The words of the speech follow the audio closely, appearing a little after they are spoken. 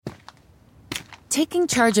Taking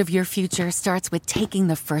charge of your future starts with taking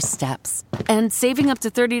the first steps. And saving up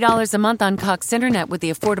to $30 a month on Cox Internet with the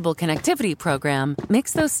Affordable Connectivity Program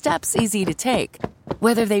makes those steps easy to take.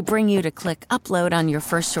 Whether they bring you to click upload on your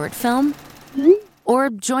first short film or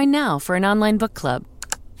join now for an online book club.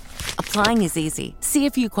 Applying is easy. See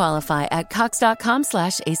if you qualify at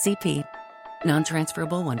cox.com/ACP.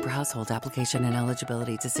 Non-transferable one per household application and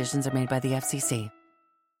eligibility decisions are made by the FCC.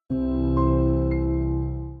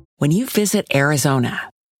 When you visit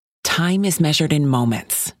Arizona, time is measured in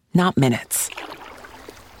moments, not minutes.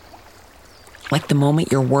 Like the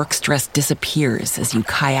moment your work stress disappears as you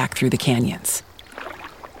kayak through the canyons.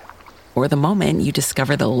 Or the moment you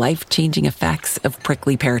discover the life-changing effects of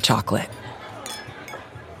prickly pear chocolate.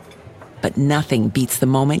 But nothing beats the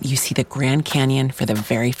moment you see the Grand Canyon for the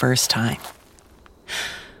very first time.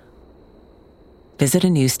 Visit a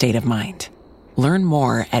new state of mind. Learn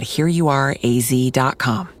more at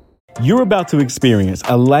hereyouareaz.com. You're about to experience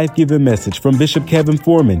a life-giving message from Bishop Kevin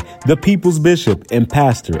Foreman, the People's Bishop and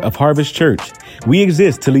Pastor of Harvest Church. We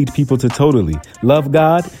exist to lead people to totally love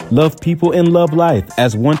God, love people, and love life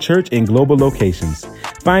as one church in global locations.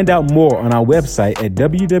 Find out more on our website at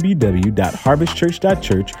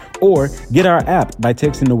www.harvestchurch.church or get our app by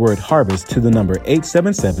texting the word harvest to the number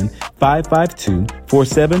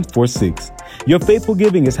 877-552-4746. Your faithful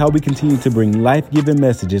giving is how we continue to bring life-giving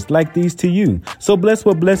messages like these to you. So bless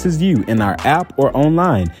what blesses you in our app or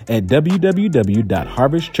online at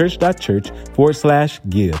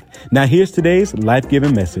www.harvestchurch.church/give. Now here's today's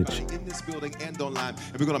life-giving message. In this building and online,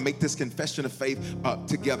 and we're going to make this confession of faith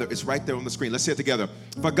together. It's right there on the screen. Let's say it together.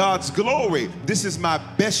 For God's glory, this is my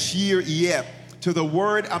best year yet. To the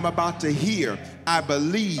word I'm about to hear, I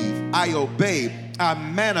believe, I obey, I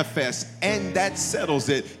manifest, and that settles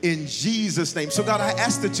it in Jesus' name. So God, I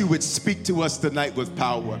ask that you would speak to us tonight with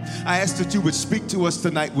power. I ask that you would speak to us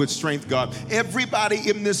tonight with strength, God. Everybody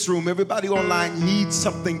in this room, everybody online needs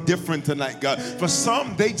something different tonight, God. For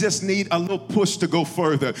some, they just need a little push to go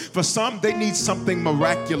further. For some, they need something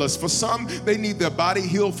miraculous. For some, they need their body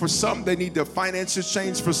healed. For some, they need their finances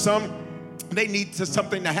changed. For some, they need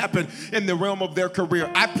something to happen in the realm of their career.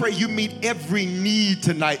 I pray you meet every need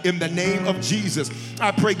tonight in the name of Jesus.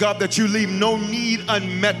 I pray, God, that you leave no need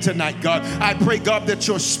unmet tonight, God. I pray, God, that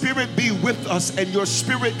your spirit be with us and your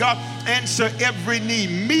spirit, God, answer every need.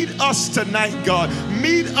 Meet us tonight, God.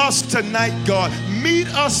 Meet us tonight, God.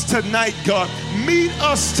 Meet us tonight, God. Meet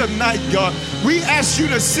us tonight, God. We ask you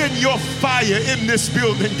to send your fire in this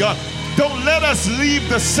building, God. Don't let us leave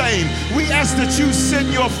the same. We ask that you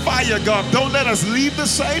send your fire, God. Don't let us leave the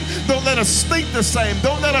same. Don't let us think the same.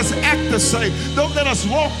 Don't let us act the same. Don't let us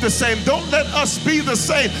walk the same. Don't let us be the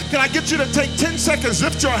same. Can I get you to take 10 seconds,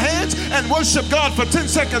 lift your hands, and worship God for 10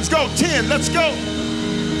 seconds? Go. 10. Let's go.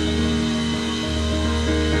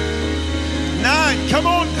 9. Come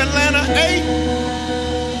on, Atlanta. 8.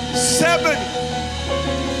 7.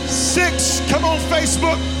 6. Come on,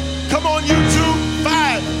 Facebook. Come on, YouTube.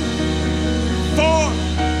 5. 4,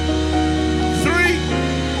 3,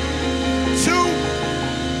 2,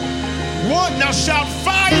 one. Now shout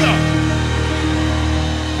fire.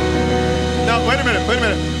 Now, wait a minute.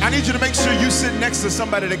 I need you to make sure you sit next to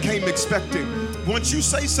somebody that came expecting. Once you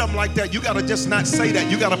say something like that, you got to just not say that.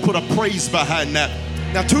 You got to put a praise behind that.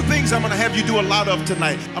 Now, 2 things I'm going to have you do a lot of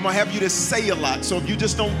tonight. I'm going to have you to say a lot. So if you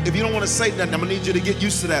don't want to say nothing, I'm going to need you to get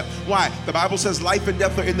used to that. Why? The Bible says life and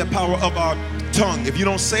death are in the power of our tongue. If you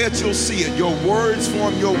don't say it, you'll see it. Your words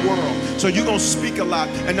form your world. So you're going to speak a lot.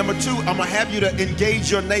 And number 2, I'm going to have you to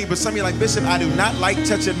engage your neighbor. Some of you are like, Bishop, I do not like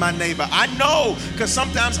touching my neighbor. I know, because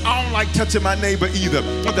sometimes I don't like touching my neighbor either.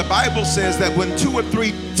 But the Bible says that when 2 or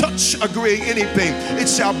 3 touch agreeing anything, it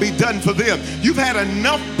shall be done for them. You've had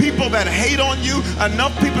enough people that hate on you, enough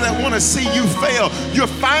people that want to see you fail. You're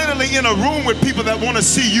finally in a room with people that want to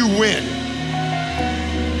see you win.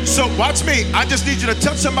 So watch me. I just need you to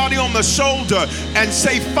touch somebody on the shoulder and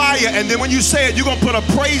say fire. And then when you say it, you're going to put a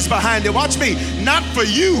praise behind it. Watch me. Not for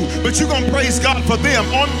you, but you're going to praise God for them.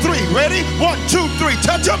 On 3. Ready? 1, 2, 3.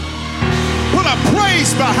 Touch them. Put a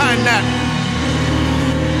praise behind that.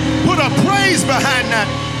 Put a praise behind that.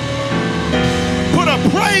 Put a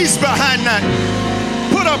praise behind that.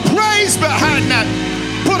 Put a praise behind that.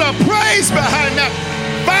 Put a praise behind that.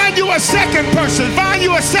 Find you a second person. Find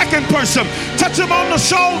you a second person. Touch them on the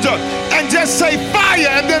shoulder and just say fire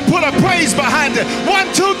and then put a praise behind it.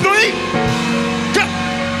 1, 2, 3. Go.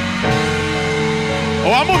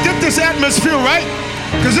 Oh, I'm going to get this atmosphere right,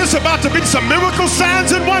 because it's about to be some miracle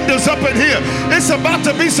signs and wonders up in here. It's about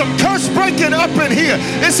to be some curse breaking up in here.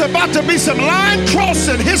 It's about to be some line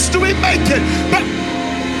crossing, history making. But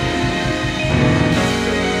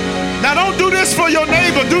Now don't do this for your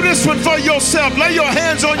neighbor. Do this one for yourself. Lay your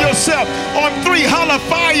hands on yourself. On 3, holler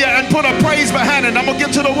fire and put a praise behind it. I'm going to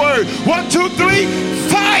get to the word. 1, 2, 3,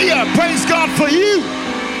 fire. Praise God for you.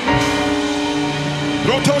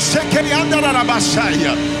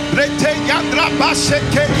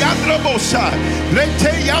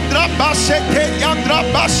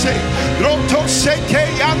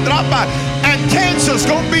 And cancer's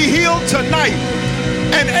going to be healed tonight.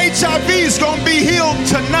 And HIV is going to be healed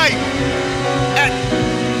tonight.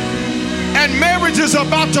 And marriages are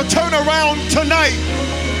about to turn around tonight.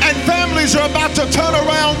 And families are about to turn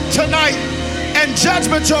around tonight. And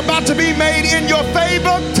judgments are about to be made in your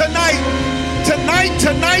favor tonight. Tonight,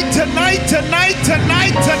 tonight, tonight, tonight,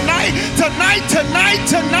 tonight, tonight, tonight, tonight,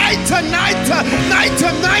 tonight, tonight, tonight,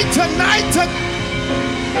 tonight, tonight, tonight.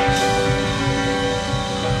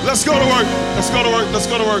 Let's go to work. Let's go to work. Let's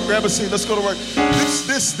go to work. Grab a seat. Let's go to work.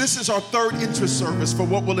 This is our third interest service for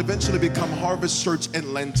what will eventually become Harvest Church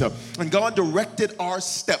Atlanta. And God directed our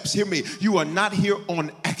steps. Hear me. You are not here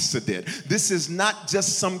on accident. This is not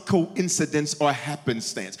just some coincidence or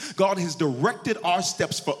happenstance. God has directed our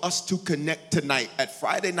steps for us to connect tonight at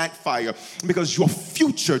Friday Night Fire because your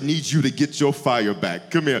future needs you to get your fire back.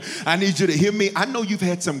 Come here. I need you to hear me. I know you've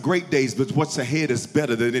had some great days, but what's ahead is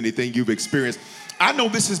better than anything you've experienced. I know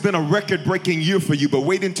this has been a record-breaking year for you, but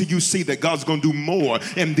wait until you see that God's going to do more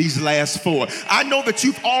in these last 4. I know that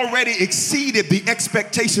you've already exceeded the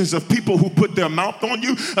expectations of people who put their mouth on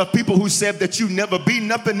you, of people who said that you never be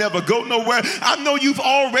nothing, never go nowhere. I know you've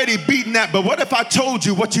already beaten that, but what if I told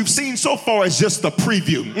you what you've seen so far is just a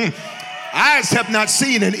preview? Eyes have not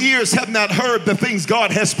seen and ears have not heard the things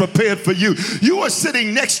God has prepared for you. You are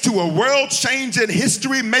sitting next to a world-changing,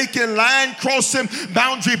 history-making, line-crossing,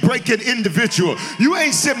 boundary-breaking individual. You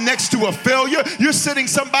ain't sitting next to a failure. You're sitting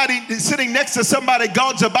next to somebody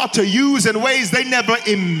God's about to use in ways they never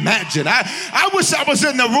imagined. I wish I was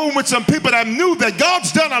in the room with some people that knew that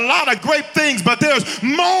God's done a lot of great things, but there's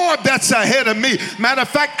more that's ahead of me. Matter of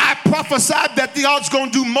fact, I prophesied that God's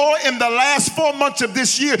going to do more in the last 4 months of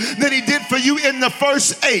this year than he did for you in the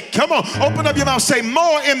first 8. Come on, open up your mouth, say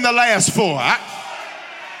more in the last 4.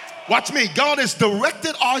 Watch me. God has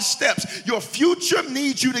directed our steps. Your future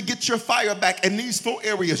needs you to get your fire back in these 4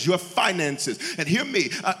 areas. Your finances. And hear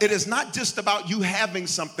me. It is not just about you having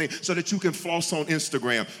something so that you can floss on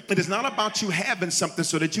Instagram. It is not about you having something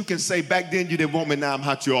so that you can say, back then you didn't want me, now I'm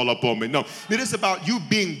hot, you all up on me. No. It is about you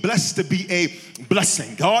being blessed to be a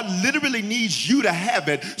blessing. God literally needs you to have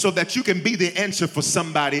it so that you can be the answer for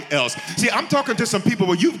somebody else. See, I'm talking to some people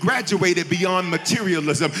where you've graduated beyond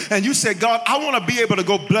materialism and you said, God, I want to be able to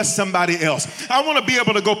go bless somebody else. I want to be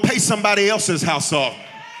able to go pay somebody else's house off.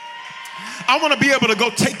 I want to be able to go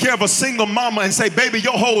take care of a single mama and say, baby,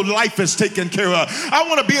 your whole life is taken care of. I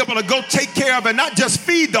want to be able to go take care of and not just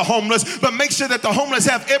feed the homeless, but make sure that the homeless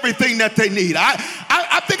have everything that they need. I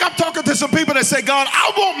think I'm talking to some people that say, God,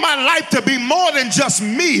 I want my life to be more than just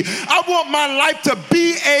me. I want my life to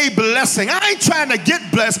be a blessing. I ain't trying to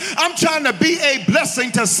get blessed. I'm trying to be a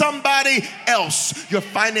blessing to somebody else. Your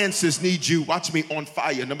finances need you, watch me, on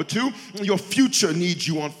fire. Number 2, your future needs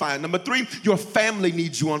you on fire. Number 3, your family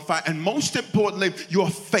needs you on fire. And most importantly, your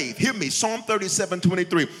faith. Hear me. Psalm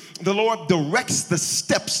 37:23. The Lord directs the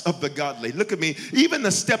steps of the godly. Look at me. Even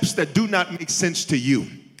the steps that do not make sense to you.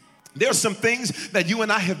 There are some things that you and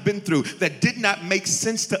I have been through that did not make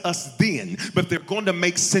sense to us then, but they're going to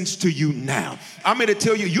make sense to you now. I'm here to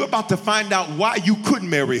tell you, you're about to find out why you couldn't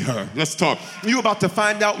marry her. Let's talk. You're about to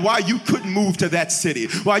find out why you couldn't move to that city,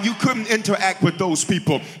 why you couldn't interact with those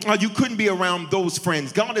people, why you couldn't be around those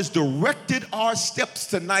friends. God has directed our steps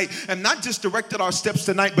tonight, and not just directed our steps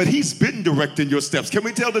tonight, but he's been directing your steps. Can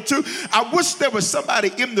we tell the truth? I wish there was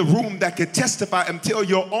somebody in the room that could testify and tell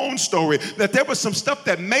your own story, that there was some stuff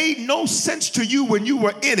that made no sense to you when you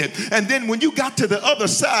were in it. And then when you got to the other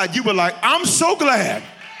side, you were like, I'm so glad.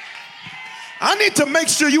 I need to make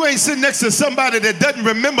sure you ain't sitting next to somebody that doesn't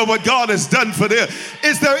remember what God has done for them.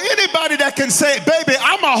 Is there anybody that can say, baby,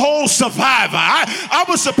 I'm a whole survivor. I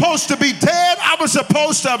was supposed to be dead. I was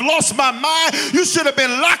supposed to have lost my mind. You should have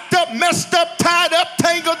been locked up, messed up, tied up,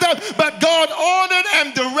 tangled up. But God ordered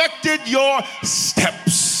and directed your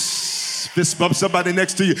steps. Fist bump somebody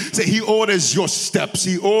next to you. Say, he orders your steps.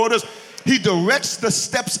 He directs the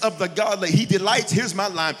steps of the godly. He delights, here's my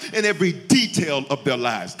line, in every detail of their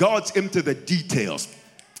lives. God's into the details.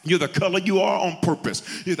 You're the color you are on purpose.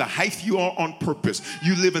 You're the height you are on purpose.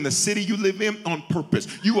 You live in the city you live in on purpose.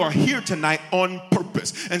 You are here tonight on purpose.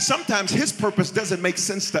 purpose. And sometimes his purpose doesn't make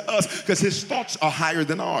sense to us because his thoughts are higher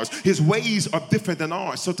than ours. His ways are different than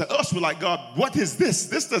ours. So to us, we're like, God, what is this?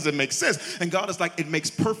 This doesn't make sense. And God is like, it makes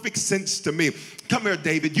perfect sense to me. Come here,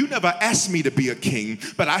 David. You never asked me to be a king,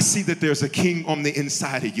 but I see that there's a king on the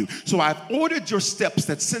inside of you. So I've ordered your steps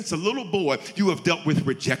that since a little boy, you have dealt with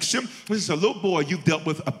rejection. Since a little boy, you've dealt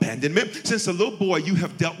with abandonment. Since a little boy, you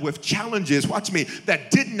have dealt with challenges, watch me,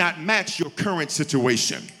 that did not match your current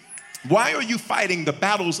situation. Why are you fighting the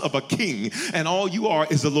battles of a king and all you are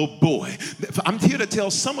is a little boy? I'm here to tell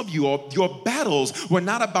some of you all, your battles were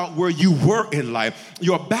not about where you were in life.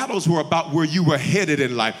 Your battles were about where you were headed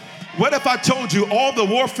in life. What if I told you all the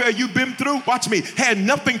warfare you've been through, watch me, had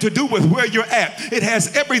nothing to do with where you're at. It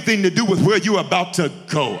has everything to do with where you're about to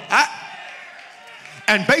go.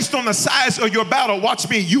 And based on the size of your battle, watch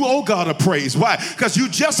me, you owe God a praise. Why? Because you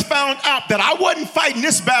just found out that I wasn't fighting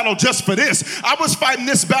this battle just for this. I was fighting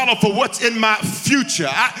this battle for what's in my future.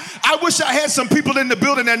 I wish I had some people in the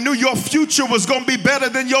building that knew your future was going to be better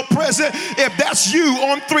than your present. If that's you,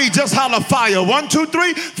 on 3, just holler fire. 1, 2,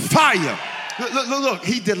 3, fire. Look,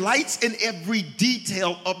 he delights in every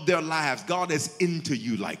detail of their lives. God is into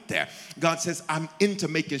you like that. God says, I'm into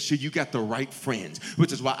making sure you got the right friends,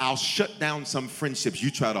 which is why I'll shut down some friendships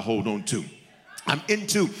you try to hold on to. I'm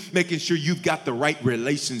into making sure you've got the right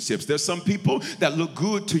relationships. There's some people that look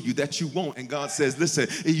good to you that you want. And God says, listen,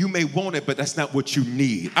 you may want it, but that's not what you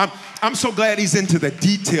need. I'm so glad he's into the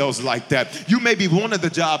details like that. You maybe wanted the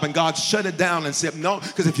job and God shut it down and said, no,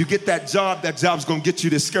 because if you get that job's going to get you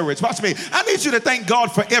discouraged. Watch me. I need you to thank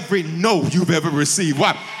God for every no you've ever received.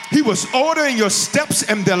 Why? He was ordering your steps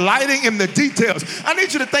and delighting in the details. I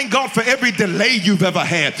need you to thank God for every delay you've ever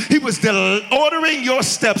had. He was ordering your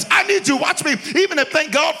steps. I need you, watch me, even to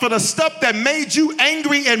thank God for the stuff that made you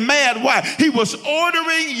angry and mad. Why? He was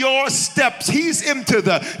ordering your steps. He's into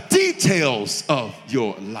the details of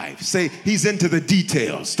your life. Say, he's into the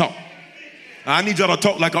details. Talk. I need y'all to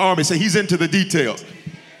talk like an army. Say, he's into the details.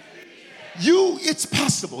 It's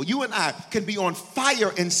possible. You and I can be on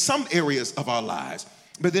fire in some areas of our lives,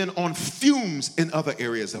 but then on fumes in other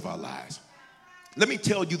areas of our lives. Let me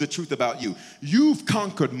tell you the truth about you. You've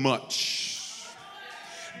conquered much.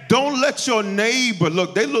 Don't let your neighbor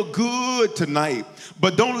they look good tonight,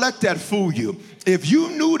 but don't let that fool you. If you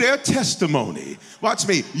knew their testimony, watch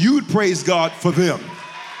me, you'd praise God for them.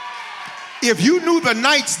 If you knew the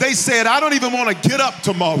nights they said, I don't even want to get up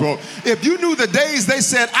tomorrow. If you knew the days they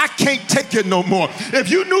said, I can't take it no more. If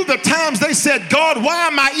you knew the times they said, God, why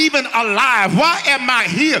am I even alive? Why am I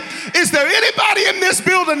here? Is there anybody in this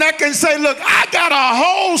building that can say, look, I got a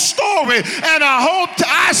whole story and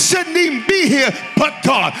I shouldn't even be here, but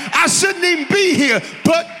God. I shouldn't even be here,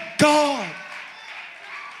 but God.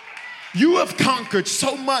 You have conquered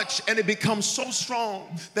so much and it becomes so strong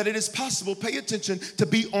that it is possible, pay attention, to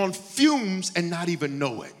be on fumes and not even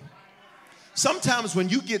know it. Sometimes when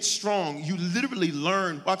you get strong, you literally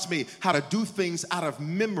learn, watch me, how to do things out of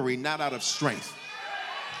memory, not out of strength.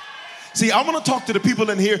 See, I want to talk to the people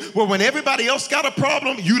in here where when everybody else got a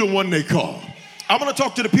problem, you the one they call. I want to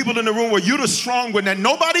talk to the people in the room where you're the strong one, that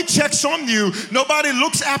nobody checks on you, nobody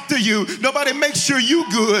looks after you, nobody makes sure you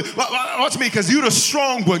good. Watch me, because you're the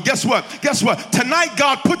strong one. Guess what? Tonight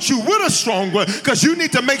God put you with a strong one because you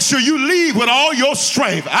need to make sure you leave with all your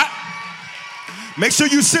strength. Make sure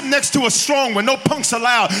you sit next to a strong one. No punks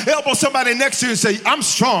allowed. Elbow somebody next to you and say, I'm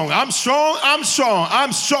strong, I'm strong, I'm strong,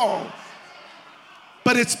 I'm strong.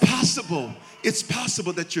 But it's possible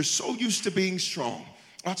that you're so used to being strong,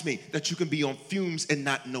 watch me, that you can be on fumes and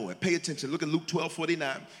not know it. Pay attention. Look at Luke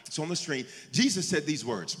 12:49. It's on the screen. Jesus said these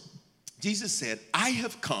words. Jesus said, I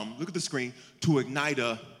have come, look at the screen, to ignite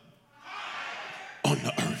a on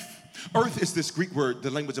the earth. Earth is this Greek word,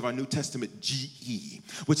 the language of our New Testament, G-E,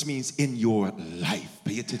 which means in your life.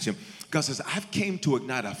 Pay attention. God says, I've came to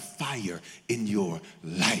ignite a fire in your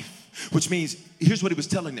life, which means, here's what he was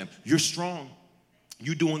telling them. You're strong.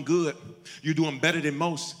 You're doing good. You're doing better than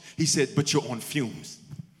most. He said, but you're on fumes.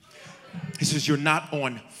 He says, you're not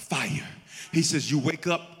on fire. He says, you wake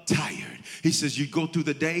up tired. He says, you go through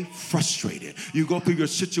the day frustrated. You go through your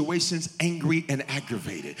situations angry and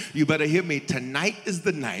aggravated. You better hear me. Tonight is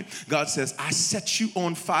the night. God says, I set you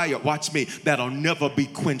on fire. Watch me. That'll never be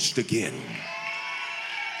quenched again.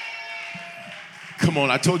 Come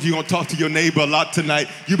on, I told you you're going to talk to your neighbor a lot tonight.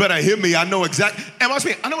 You better hear me. I know exactly. And watch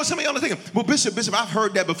me. I know what some of y'all are thinking. Well, Bishop, I've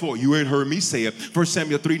heard that before. You ain't heard me say it. 1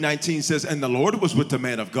 Samuel 3:19 says, and the Lord was with the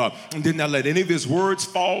man of God and did not let any of his words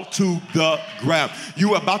fall to the ground.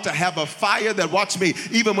 You are about to have a fire that, watch me,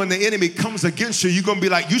 even when the enemy comes against you, you're going to be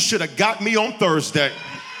like, you should have got me on Thursday.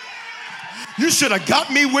 You should have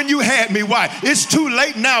got me when you had me. Why? It's too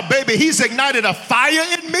late now, baby. He's ignited a fire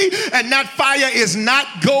in me, and that fire is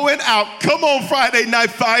not going out. Come on, Friday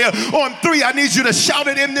Night Fire. On 3, I need you to shout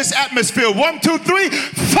it in this atmosphere. 1, 2, 3.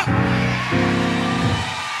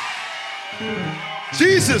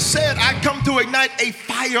 Jesus said, I come to ignite a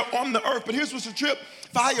fire on the earth. But here's what's the trip.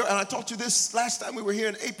 Fire, and I taught you this last time we were here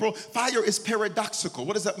in April, fire is paradoxical.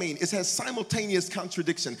 What does that mean? It has simultaneous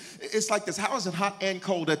contradiction. It's like this. How is it hot and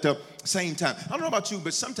cold at the same time? I don't know about you,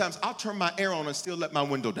 but sometimes I'll turn my air on and still let my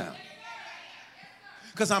window down.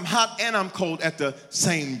 Because I'm hot and I'm cold at the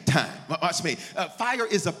same time. Watch me. Fire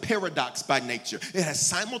is a paradox by nature. It has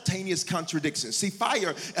simultaneous contradictions. See,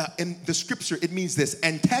 fire in the scripture, it means this: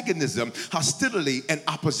 antagonism, hostility, and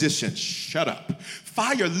opposition. Shut up.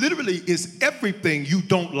 Fire literally is everything you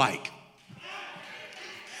don't like.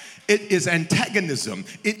 It is antagonism.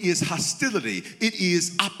 It is hostility. It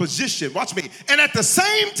is opposition. Watch me. And at the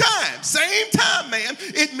same time, man,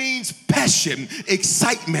 it means passion,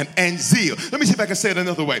 excitement, and zeal. Let me see if I can say it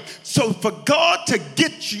another way. So for God to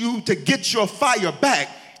get you to get your fire back,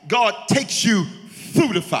 God takes you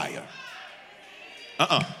through the fire.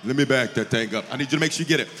 Let me back that thing up. I need you to make sure you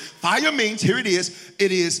get it. Fire means, here it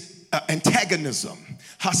is antagonism,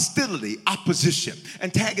 hostility, opposition.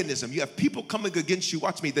 Antagonism, you have people coming against you,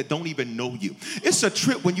 watch me, that don't even know you. It's a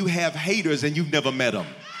trip when you have haters and you've never met them.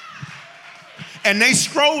 And they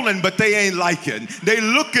scrolling, but they ain't like it. They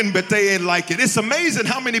looking, but they ain't like it. It's amazing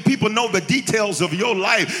how many people know the details of your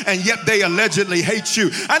life, and yet they allegedly hate you.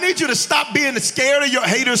 I need you to stop being scared of your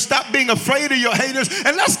haters, stop being afraid of your haters,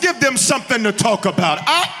 and let's give them something to talk about.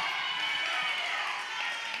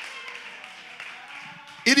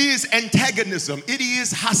 It is antagonism. It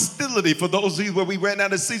is hostility. For those of you where we ran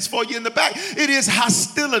out of seats for you in the back, it is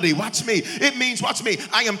hostility. Watch me. It means, watch me,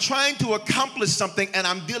 I am trying to accomplish something and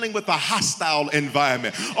I'm dealing with a hostile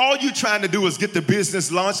environment. All you're trying to do is get the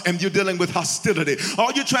business launched and you're dealing with hostility.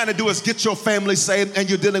 All you're trying to do is get your family saved and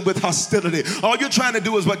you're dealing with hostility. All you're trying to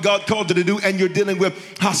do is what God called you to do and you're dealing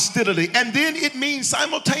with hostility. And then it means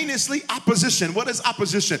simultaneously opposition. What is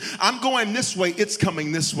opposition? I'm going this way, it's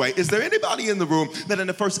coming this way. Is there anybody in the room that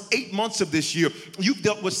in the first 8 months of this year, you've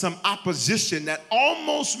dealt with some opposition that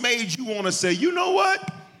almost made you want to say, you know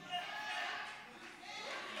what?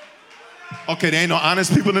 Okay, there ain't no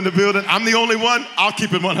honest people in the building. I'm the only one. I'll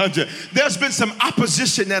keep it 100. There's been some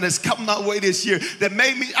opposition that has come my way this year that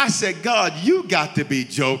made me, I said, God, you got to be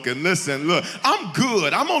joking. Listen, look, I'm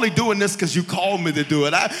good. I'm only doing this because you called me to do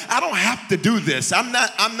it. I don't have to do this. I'm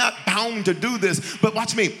not bound to do this. But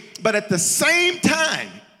watch me. But at the same time,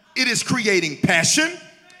 it is creating passion,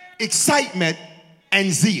 excitement,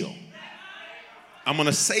 and zeal. I'm going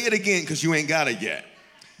to say it again because you ain't got it yet.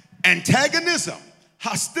 Antagonism,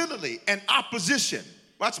 hostility, and opposition.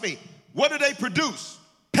 Watch me. What do they produce?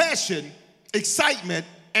 Passion, excitement,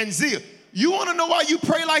 and zeal. You want to know why you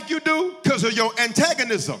pray like you do? Because of your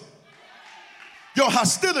antagonism, your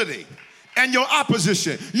hostility, and your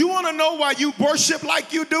opposition. You want to know why you worship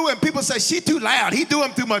like you do? And people say, she too loud. He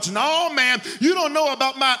doing too much. No, man, you don't know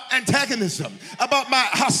about my antagonism, about my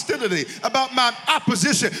hostility, about my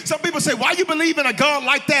opposition. Some people say, why you believe in a God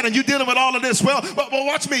like that and you dealing with all of this? Well,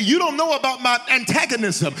 watch me. You don't know about my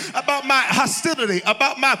antagonism, about my hostility,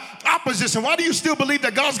 about my opposition. Why do you still believe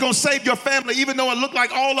that God's going to save your family even though it looked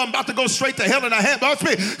like all of them about to go straight to hell in a hand? Watch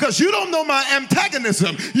me. Because you don't know my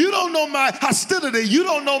antagonism. You don't know my hostility. You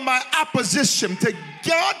don't know my opposition. To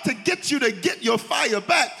God, to get you to get your fire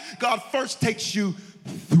back, God first takes you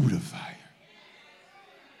through the fire.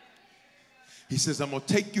 He says, I'm going to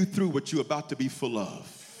take you through what you're about to be full of.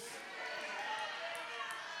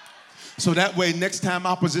 So that way, next time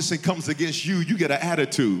opposition comes against you, you get an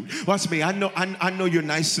attitude. Watch me. I know you're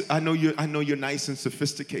nice. I know you're nice and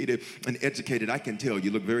sophisticated and educated. I can tell.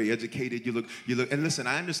 You look very educated. You look. And listen,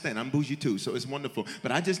 I understand. I'm bougie too, so it's wonderful.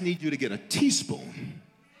 But I just need you to get a teaspoon.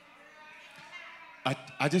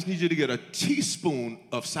 I just need you to get a teaspoon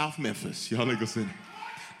of South Memphis. Y'all ain't gonna say that.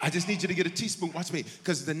 I just need you to get a teaspoon. Watch me.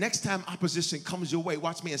 Because the next time opposition comes your way,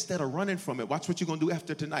 watch me. Instead of running from it, watch what you're going to do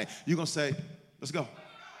after tonight. You're going to say, let's go.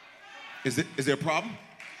 Is there a problem?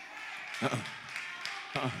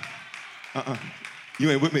 You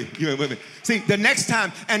ain't with me. You ain't with me. See, the next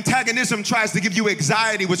time antagonism tries to give you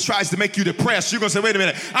anxiety, which tries to make you depressed, you're going to say, wait a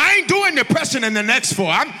minute. I ain't doing depression in the next 4.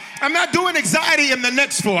 I'm not doing anxiety in the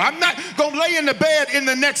next 4. I'm not going to lay in the bed in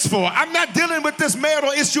the next 4. I'm not dealing with this marital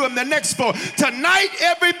issue in the next 4. Tonight,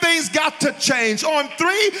 everything's got to change. On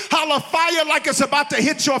 3, holler fire like it's about to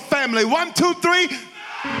hit your family. 1, 2, 3.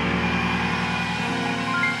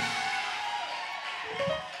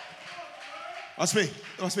 Watch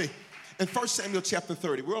me. In 1 Samuel chapter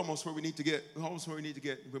 30, we're almost where we need to get.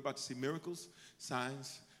 We're about to see miracles,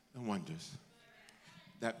 signs, and wonders.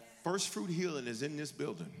 That first fruit healing is in this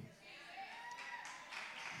building.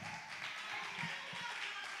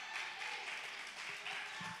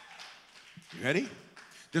 You ready?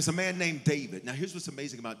 There's a man named David. Now, here's what's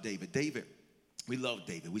amazing about David. We love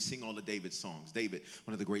David. We sing all of David's songs. David,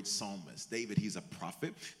 one of the great psalmists. David, he's a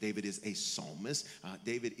prophet. David is a psalmist.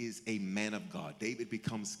 David is a man of God. David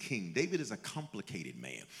becomes king. David is a complicated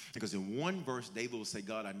man because in one verse, David will say,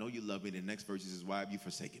 God, I know you love me. In the next verse, he says, why have you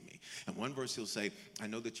forsaken me? And one verse, he'll say, I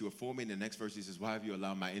know that you are for me. In the next verse, he says, why have you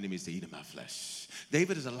allowed my enemies to eat of my flesh?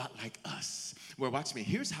 David is a lot like us. Where, watch me,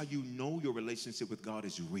 here's how you know your relationship with God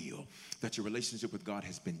is real, that your relationship with God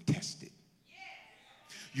has been tested.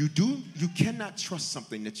 You cannot trust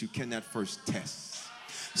something that you cannot first test.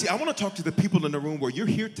 See, I want to talk to the people in the room where you're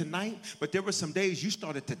here tonight, but there were some days you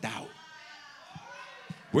started to doubt.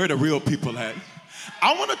 Where are the real people at?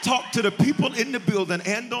 I want to talk to the people in the building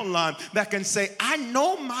and online that can say, I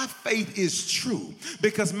know my faith is true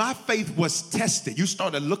because my faith was tested. You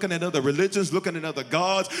started looking at other religions, looking at other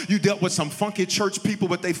gods. You dealt with some funky church people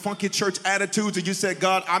with their funky church attitudes, and you said,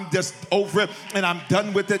 God, I'm just over it and I'm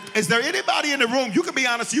done with it. Is there anybody in the room? You can be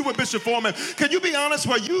honest. You with Bishop Foreman. Can you be honest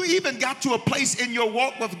where you even got to a place in your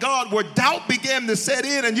walk with God where doubt began to set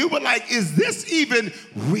in and you were like, is this even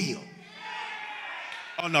real?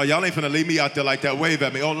 Oh, no, y'all ain't finna leave me out there like that. Wave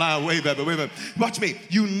at me. Online, wave at me, wave at me. Watch me.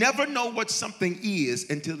 You never know what something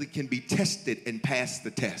is until it can be tested and pass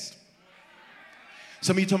the test.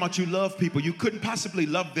 Some of you talking about you love people. You couldn't possibly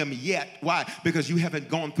love them yet. Why? Because you haven't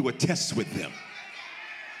gone through a test with them.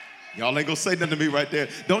 Y'all ain't gonna say nothing to me right there.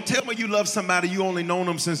 Don't tell me you love somebody you only known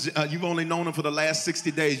them since you've only known them for the last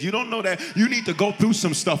 60 days. You don't know that. You need to go through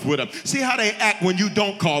some stuff with them. See how they act when you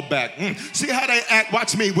don't call back. See how they act,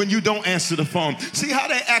 watch me, when you don't answer the phone. See how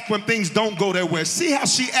they act when things don't go their way. See how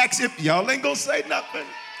she acts if y'all ain't gonna say nothing.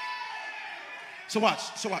 So watch.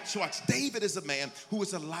 David is a man who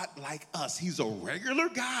is a lot like us. He's a regular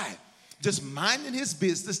guy, just minding his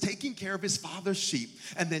business, taking care of his father's sheep,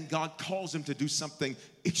 and then God calls him to do something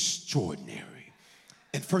extraordinary.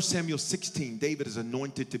 In 1 Samuel 16, David is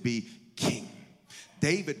anointed to be king.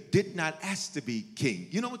 David did not ask to be king.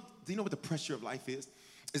 Do you know what the pressure of life is?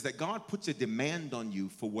 Is that God puts a demand on you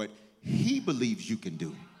for what he believes you can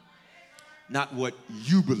do, not what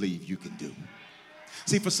you believe you can do.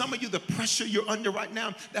 See, for some of you, the pressure you're under right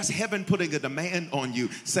now, that's heaven putting a demand on you,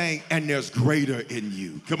 saying, and there's greater in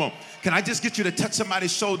you. Come on. Can I just get you to touch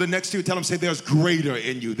somebody's shoulder next to you? Tell them, say, there's greater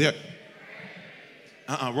in you.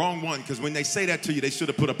 Wrong one, because when they say that to you, they should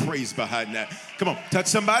have put a praise behind that. Come on, touch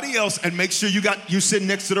somebody else and make sure you sitting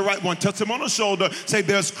next to the right one. Touch them on the shoulder. Say,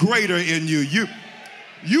 there's greater in you.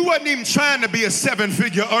 You wasn't even trying to be a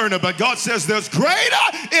 7-figure earner, but God says there's greater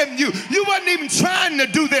in you. You wasn't even trying to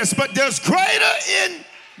do this, but there's greater in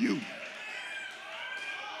you.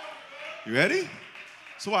 You ready?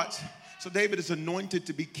 So watch. So David is anointed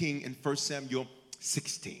to be king in 1 Samuel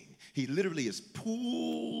 16. He literally is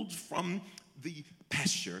pulled from the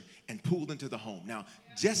pasture and pulled into the home. Now,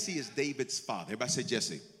 Jesse is David's father. Everybody say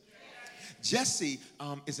Jesse. Jesse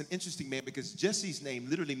is an interesting man because Jesse's name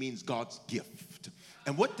literally means God's gift.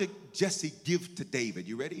 And what did Jesse give to David?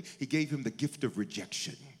 You ready? He gave him the gift of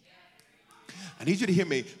rejection. I need you to hear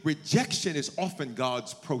me. Rejection is often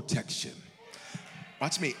God's protection.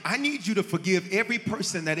 Watch me. I need you to forgive every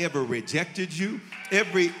person that ever rejected you,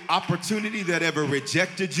 every opportunity that ever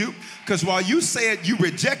rejected you. Because while you said you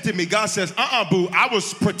rejected me, God says, boo, I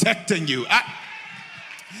was protecting you.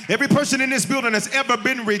 Every person in this building has ever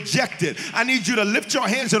been rejected. I need you to lift your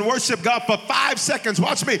hands and worship God for 5 seconds.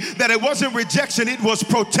 Watch me. That it wasn't rejection, it was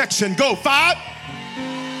protection. Go. 5,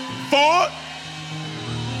 4,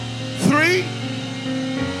 3,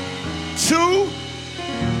 2.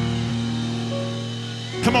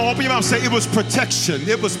 Come on, open your mouth. Say, it was protection.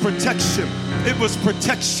 It was protection. It was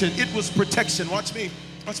protection. It was protection. Watch me.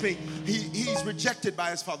 Watch me. He's rejected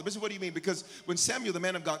by his father. Listen, what do you mean? Because when Samuel, the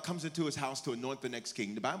man of God, comes into his house to anoint the next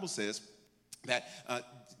king, the Bible says that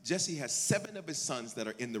Jesse has 7 of his sons that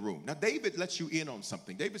are in the room. Now, David lets you in on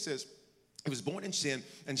something. David says he was born in sin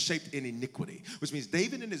and shaped in iniquity, which means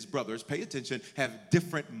David and his brothers, pay attention, have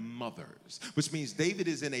different mothers, which means David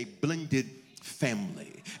is in a blended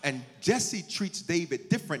family. And Jesse treats David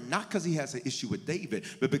different, not because he has an issue with David,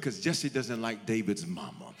 but because Jesse doesn't like David's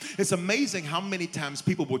mama. It's amazing how many times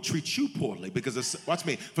people will treat you poorly because, watch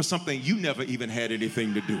me, for something you never even had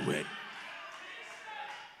anything to do with.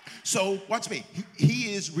 So watch me.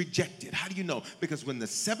 He is rejected. How do you know? Because when the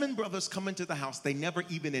 7 brothers come into the house, they never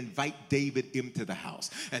even invite David into the house.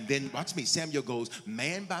 And then watch me. Samuel goes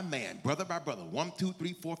man by man, brother by brother. 1, 2,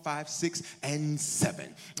 3, 4, 5, 6, and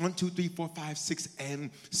 7. 1, 2, 3, 4, 5, 6, and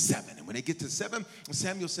 7. And when they get to 7,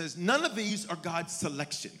 Samuel says, none of these are God's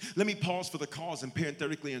selection. Let me pause for the cause and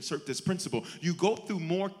parenthetically insert this principle. You go through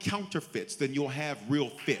more counterfeits than you'll have real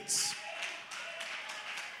fits.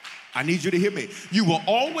 I need you to hear me. You will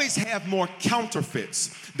always have more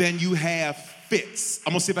counterfeits than you have fits.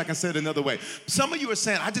 I'm going to see if I can say it another way. Some of you are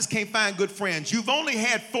saying, I just can't find good friends. You've only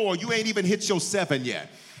had 4. You ain't even hit your 7 yet.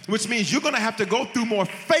 Which means you're going to have to go through more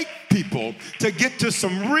fake people to get to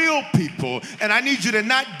some real people. And I need you to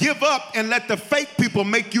not give up and let the fake people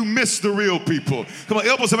make you miss the real people. Come on,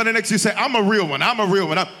 elbow somebody next to you, say, I'm a real one. I'm a real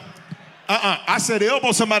one. I said,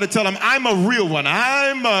 elbow somebody, tell them, I'm a real one.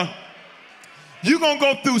 You're going to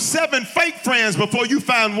go through 7 fake friends before you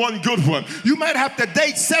find one good one. You might have to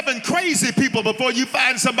date 7 crazy people before you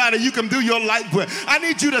find somebody you can do your life with. I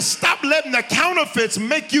need you to stop letting the counterfeits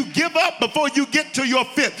make you give up before you get to your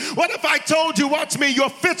fit. What if I told you, watch me, your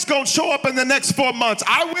fit's going to show up in the next 4 months?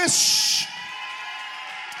 I wish.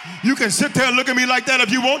 You can sit there and look at me like that if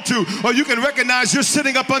you want to, or you can recognize you're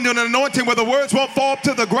sitting up under an anointing where the words won't fall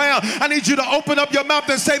to the ground. I need you to open up your mouth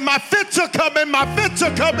and say, my fits are coming, my fits are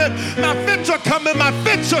coming, my fits are coming, my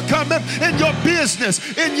fits are coming in your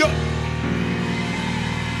business, in your...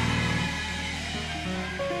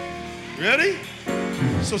 Ready?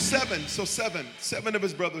 So seven of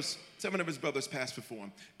his brothers passed before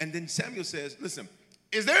him. And then Samuel says, listen,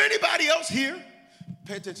 is there anybody else here?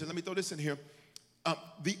 Pay attention, let me throw this in here.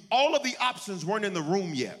 All of the options weren't in the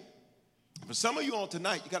room yet. For some of you on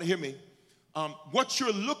tonight, you got to hear me. What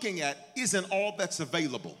you're looking at isn't all that's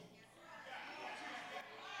available.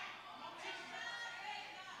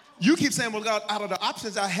 You keep saying, well, God, out of the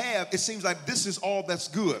options I have, it seems like this is all that's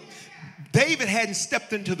good. David hadn't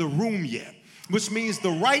stepped into the room yet, which means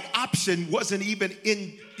the right option wasn't even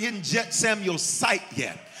in Samuel's sight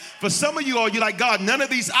yet. For some of you all, you're like, God, none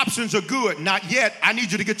of these options are good. Not yet. I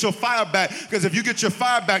need you to get your fire back, because if you get your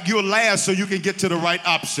fire back, you'll last so you can get to the right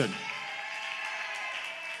option.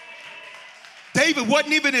 David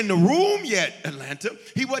wasn't even in the room yet, Atlanta.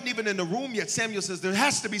 He wasn't even in the room yet. Samuel says, there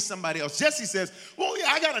has to be somebody else. Jesse says, well, yeah,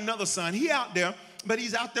 I got another son. He out there, but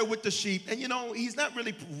he's out there with the sheep. And, you know, he's not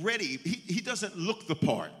really ready. He doesn't look the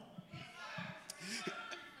part.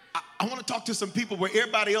 I want to talk to some people where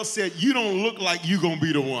everybody else said, you don't look like you're going to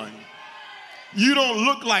be the one. You don't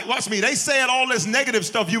look like, watch me, they said all this negative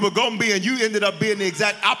stuff you were going to be, and you ended up being the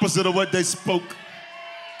exact opposite of what they spoke.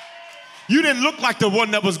 You didn't look like the one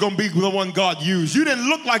that was going to be the one God used. You didn't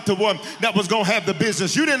look like the one that was going to have the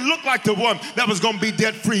business. You didn't look like the one that was going to be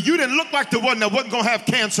debt free. You didn't look like the one that wasn't going to have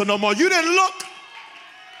cancer no more. You didn't look.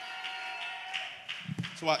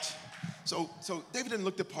 So watch. So David didn't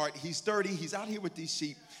look the part. He's 30. He's out here with these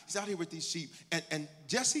sheep. And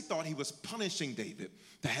Jesse thought he was punishing David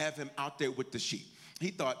to have him out there with the sheep. He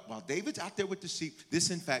thought, while David's out there with the sheep,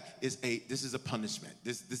 this in fact is a punishment.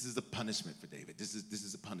 This is a punishment for David. This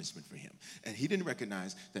is a punishment for him. And he didn't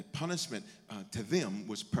recognize that punishment to them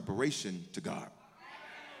was preparation to God.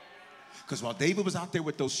 Because while David was out there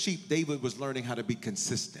with those sheep, David was learning how to be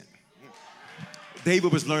consistent.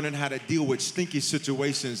 David was learning how to deal with stinky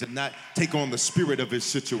situations and not take on the spirit of his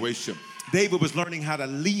situation. David was learning how to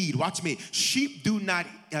lead. Watch me. Sheep do not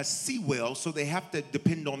see well, so they have to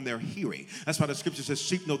depend on their hearing. That's why the scripture says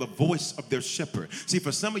sheep know the voice of their shepherd. See,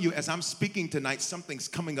 for some of you, as I'm speaking tonight, something's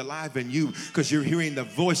coming alive in you because you're hearing the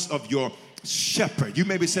voice of your shepherd. You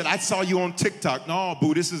maybe said, I saw you on TikTok. No,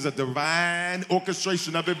 boo, this is a divine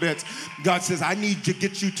orchestration of events. God says, I need to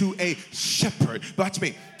get you to a shepherd. Watch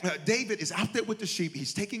me. David is out there with the sheep.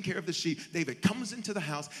 He's taking care of the sheep. David comes into the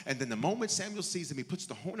house, and then the moment Samuel sees him, he puts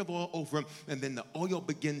the horn of oil over him, and then the oil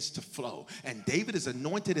begins to flow. And David is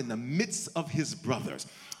anointed in the midst of his brothers.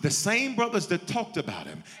 The same brothers that talked about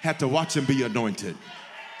him had to watch him be anointed.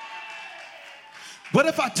 What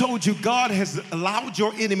if I told you God has allowed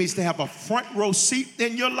your enemies to have a front row seat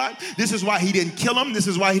in your life? This is why he didn't kill them. This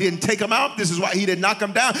is why he didn't take them out. This is why he didn't knock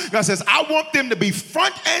them down. God says, I want them to be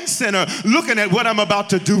front and center looking at what I'm about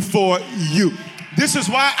to do for you. This is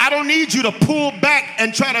why I don't need you to pull back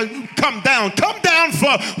and try to come down. Come down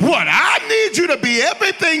for what? I need you to be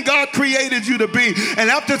everything God created you to be. And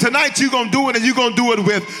after tonight, you're going to do it, and you're going to do it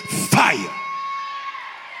with fire.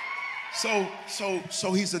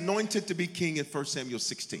 So he's anointed to be king in 1 Samuel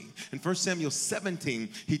 16. In 1 Samuel 17,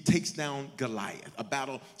 he takes down Goliath, a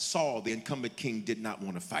battle Saul, the incumbent king, did not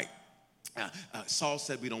want to fight. Saul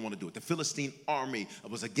said, we don't want to do it. The Philistine army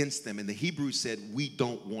was against them, and the Hebrews said, we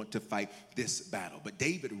don't want to fight this battle. But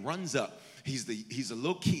David runs up. He's a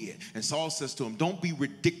little kid, and Saul says to him, don't be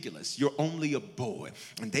ridiculous. You're only a boy.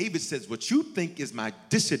 And David says, what you think is my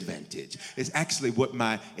disadvantage is actually what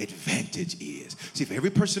my advantage is. See, for every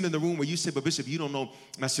person in the room where you say, but Bishop, you don't know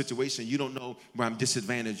my situation. You don't know where I'm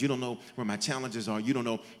disadvantaged. You don't know where my challenges are. You don't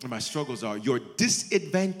know where my struggles are. Your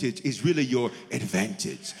disadvantage is really your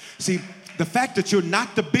advantage. See, the fact that you're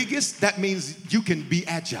not the biggest, that means you can be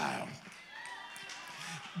agile.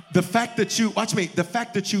 The fact that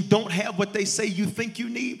you don't have what they say you think you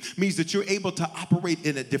need means that you're able to operate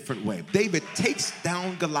in a different way. David takes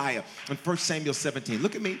down Goliath in 1 Samuel 17.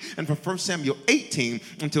 Look at me. And from 1 Samuel 18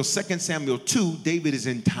 until 2 Samuel 2, David is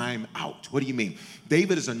in time out. What do you mean?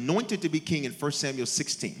 David is anointed to be king in 1 Samuel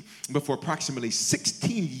 16. But for approximately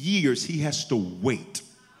 16 years, he has to wait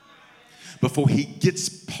before he gets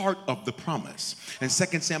part of the promise. In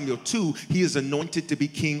 2 Samuel 2, he is anointed to be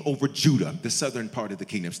king over Judah, the southern part of the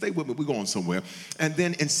kingdom. Stay with me, we're going somewhere. And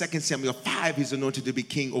then in 2 Samuel 5, he's anointed to be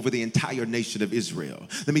king over the entire nation of Israel.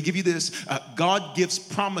 Let me give you this. God gives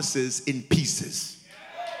promises in pieces.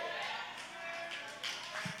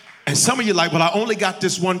 And some of you are like, well, I only got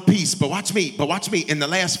this one piece, but watch me. In the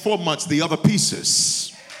last 4 months, the other pieces.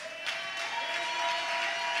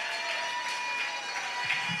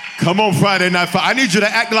 Come on, Friday night. I need you to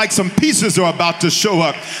act like some pieces are about to show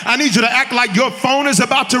up. I need you to act like your phone is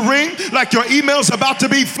about to ring, like your email's about to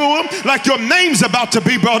be full, like your name's about to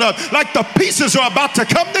be brought up, like the pieces are about to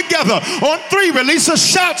come together. On 3, release a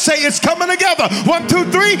shout. Say, it's coming together. 1,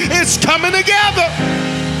 2, 3, it's coming together.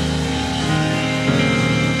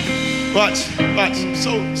 Watch.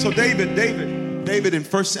 So David in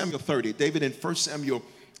 1 Samuel 30.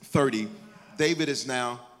 David is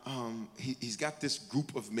now... he's got this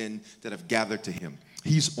group of men that have gathered to him.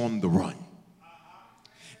 He's on the run.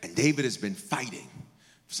 And David has been fighting,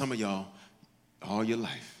 some of y'all, all your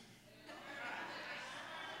life.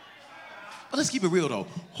 But let's keep it real though.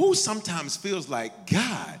 Who sometimes feels like,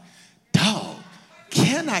 God, dog,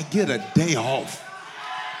 can I get a day off?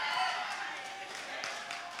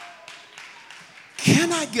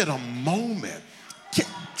 Can I get a moment?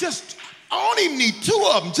 I don't even need 2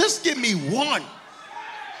 of them. Just give me one.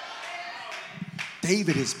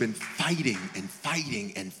 David has been fighting. And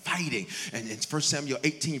in 1 Samuel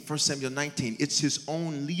 18, 1 Samuel 19, it's his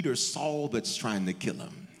own leader, Saul, that's trying to kill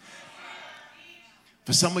him.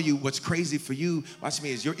 For some of you, what's crazy for you, watch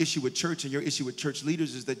me, is your issue with church and your issue with church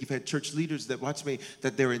leaders is that you've had church leaders that, watch me,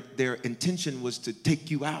 that their intention was to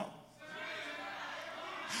take you out.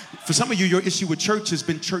 For some of you, your issue with church has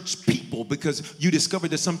been church people because you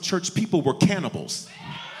discovered that some church people were cannibals.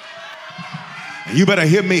 You better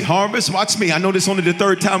hear me, Harvest. Watch me. I know this only the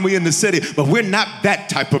 3rd time we're in the city, but we're not that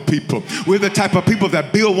type of people. We're the type of people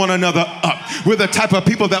that build one another up. We're the type of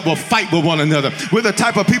people that will fight with one another. We're the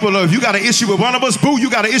type of people that if you got an issue with one of us, boo, you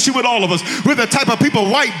got an issue with all of us. We're the type of people,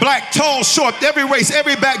 white, black, tall, short, every race,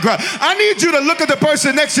 every background. I need you to look at the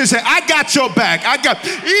person next to you and say, I got your back.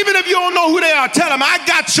 Even if you don't know who they are, tell them, I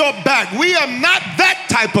got your back. We are not that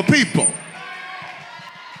type of people.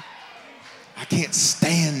 I can't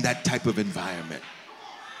stand that type of environment.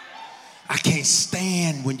 I can't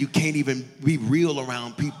stand when you can't even be real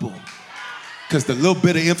around people. Because the little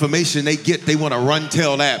bit of information they get, they want to run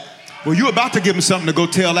tell that. Well, you're about to give them something to go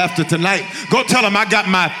tell after tonight. Go tell them I got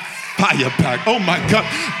my fire back. Oh my God.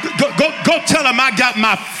 Go tell them I got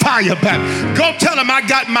my fire back. Go tell them I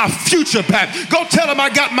got my future back. Go tell them I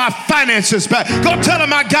got my finances back. Go tell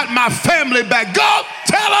them I got my family back. Go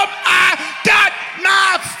tell them I got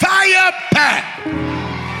my fire back.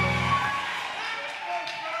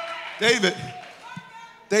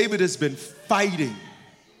 David has been fighting.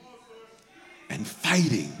 And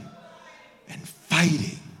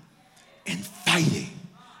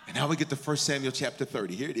now we get to 1 Samuel chapter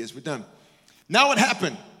 30. Here it is. We're done. Now what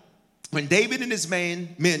happened? When David and his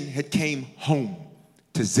men had came home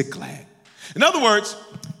to Ziklag. In other words,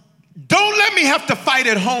 don't let me have to fight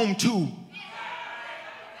at home too.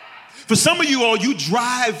 For some of you all, you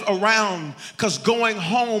drive around because going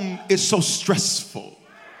home is so stressful.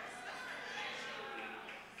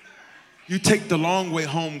 You take the long way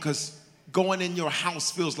home because going in your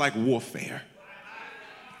house feels like warfare.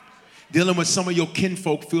 Dealing with some of your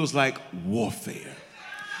kinfolk feels like warfare.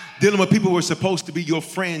 Dealing with people who are supposed to be your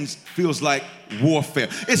friends feels like warfare.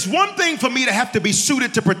 It's one thing for me to have to be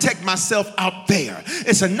suited to protect myself out there.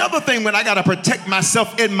 It's another thing when I got to protect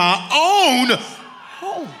myself in my own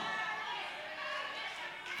home.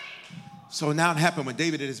 So now it happened when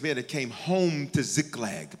David and his men came home to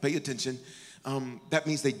Ziklag. Pay attention. That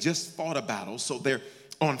means they just fought a battle. So they're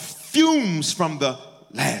on fumes from the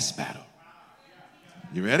last battle.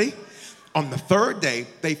 You ready? On the third day,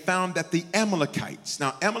 they found that the Amalekites,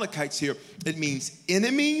 now Amalekites here, it means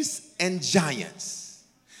enemies and giants.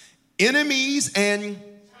 Enemies and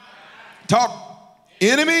talk.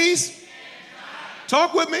 Enemies.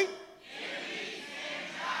 Talk with me.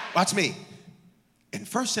 Watch me. In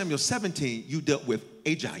 1 Samuel 17, you dealt with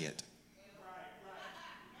a giant.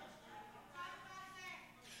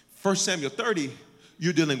 1 Samuel 30,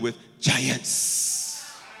 you're dealing with giants.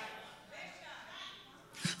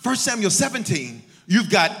 1 Samuel 17, you've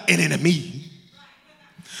got an enemy.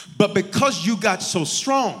 But because you got so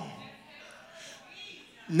strong,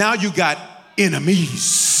 now you got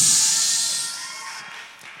enemies.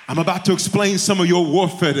 I'm about to explain some of your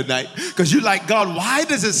warfare tonight because you're like, God, why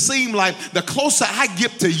does it seem like the closer I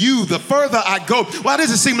get to you, the further I go? Why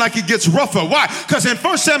does it seem like it gets rougher? Why? Because in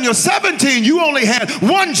 1 Samuel 17, you only had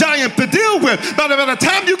one giant to deal with. But by the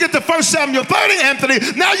time you get to 1 Samuel 30, Anthony,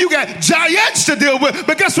 now you got giants to deal with.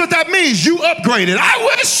 But guess what that means? You upgraded. I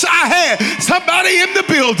wish I had somebody in the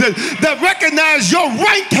building that recognized your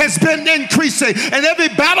rank has been increasing. And every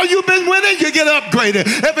battle you've been winning, you get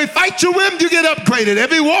upgraded. Every fight you win, you get upgraded.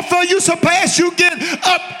 Every warfare you surpass, you get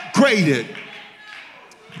upgraded.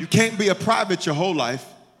 You can't be a private your whole life.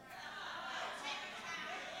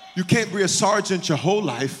 You can't be a sergeant your whole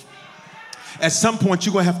life. At some point,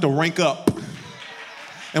 you're going to have to rank up.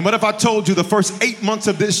 And what if I told you the first 8 months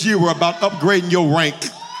of this year were about upgrading your rank?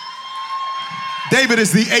 David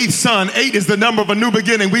is the 8th son. 8 is the number of a new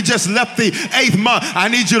beginning. We just left the 8th month. I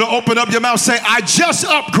need you to open up your mouth, say, I just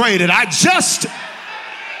upgraded. I just.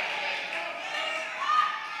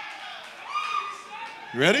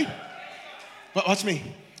 You ready? Well, watch me.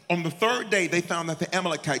 On the third day, they found that the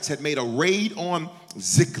Amalekites had made a raid on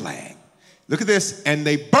Ziklag. Look at this. And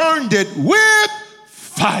they burned it with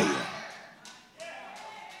fire.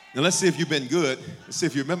 Now, let's see if you've been good. Let's see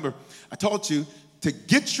if you remember. I told you to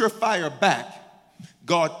get your fire back,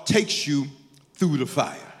 God takes you through the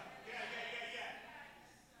fire.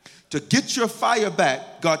 To get your fire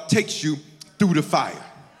back, God takes you through the fire.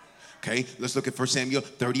 Okay, let's look at 1 Samuel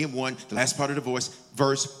 30:1, the last part of the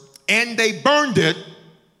verse. And they burned it.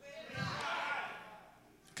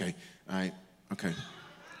 Okay, all right, okay.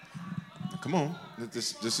 Now, come on,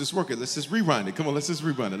 let's just work it. Let's just rewind it. Come on, let's just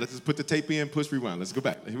rewind it. Let's just put the tape in, push rewind. Let's go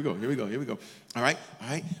back. Here we go. All right.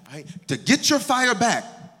 To get your fire back,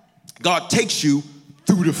 God takes you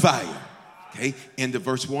through the fire. Okay, end of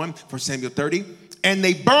verse 1, 1 Samuel 30. And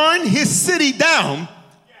they burn his city down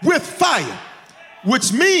with fire.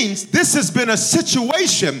 Which means this has been a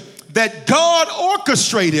situation that God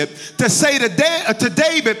orchestrated to say to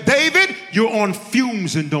David, David, you're on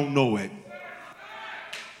fumes and don't know it.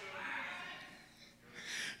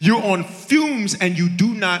 You're on fumes and you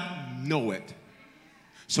do not know it.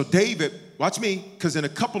 So David, watch me, because in a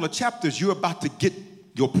couple of chapters, you're about to get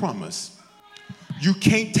your promise. You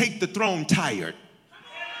can't take the throne tired.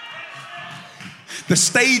 The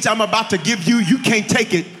stage I'm about to give you, you can't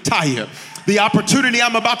take it tired. The opportunity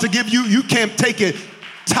I'm about to give you, you can't take it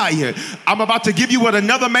tired. I'm about to give you what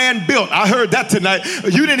another man built. I heard that tonight.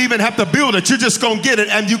 You didn't even have to build it. You're just going to get it,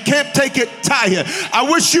 and you can't take it tired. I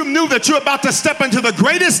wish you knew that you're about to step into the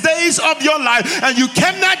greatest days of your life, and you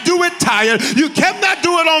cannot do it tired. You cannot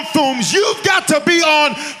do it on fumes. You've got to be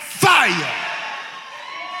on fire.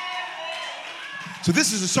 So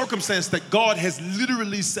this is a circumstance that God has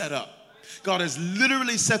literally set up. God has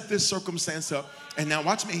literally set this circumstance up. And now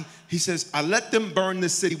watch me. He says, I let them burn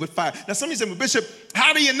this city with fire. Now some of you say, well, Bishop,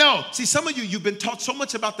 how do you know? See, some of you, you've been taught so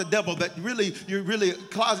much about the devil that you're really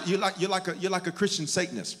closet. You're like a Christian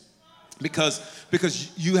Satanist.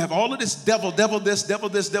 Because you have all of this devil this, devil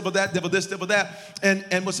this, devil that, devil this, devil that.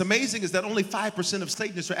 And what's amazing is that only 5% of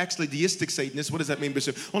Satanists are actually deistic Satanists. What does that mean,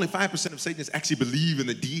 Bishop? Only 5% of Satanists actually believe in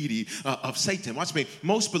the deity of Satan. Watch me.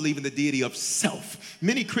 Most believe in the deity of self.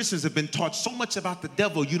 Many Christians have been taught so much about the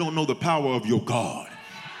devil, you don't know the power of your God.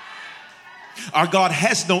 Our God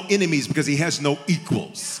has no enemies because he has no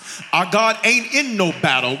equals. Our God ain't in no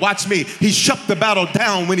battle. Watch me. He shut the battle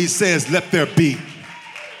down when he says, let there be.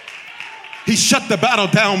 He shut the battle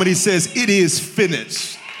down when he says, it is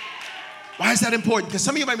finished. Why is that important? Because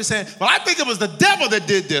some of you might be saying, well, I think it was the devil that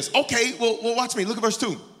did this. Okay, well, watch me. Look at verse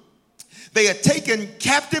 2. They had taken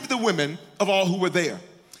captive the women of all who were there.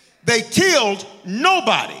 They killed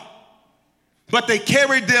nobody, but they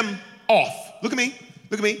carried them off. Look at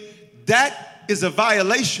me. That is a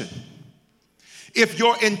violation. If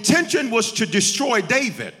your intention was to destroy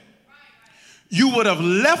David, you would have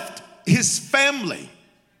left his family,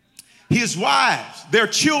 his wives, their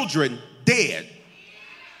children dead.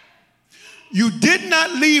 You did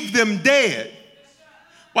not leave them dead,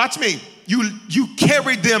 Watch me. You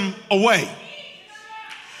carried them away.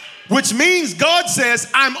 Which means God says,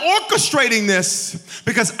 I'm orchestrating this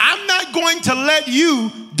because I'm not going to let you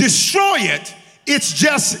destroy it. It's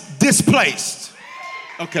just displaced.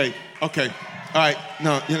 Okay. All right.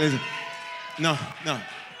 No.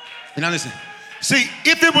 Now listen. See,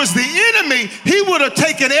 if it was the enemy, he would have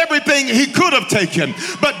taken everything he could have taken.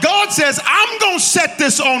 But God says, I'm going to set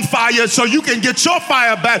this on fire so you can get your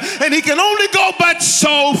fire back. And he can only go but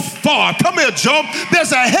so far. Come here, Job.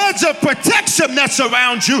 There's a hedge of protection that's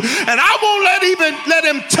around you. And I won't let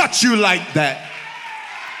him touch you like that.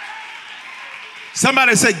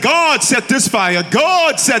 Somebody say, God set this fire.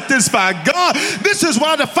 God set this fire. God, this is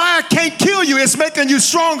why the fire can't kill you. It's making you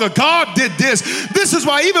stronger. God did this. This is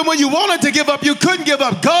why even when you wanted to give up, you couldn't give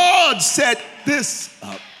up. God set this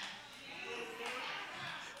up.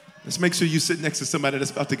 Let's make sure you sit next to somebody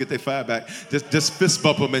that's about to get their fire back. Just fist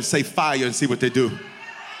bump them and say fire and see what they do.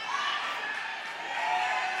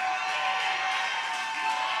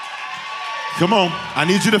 Come on. I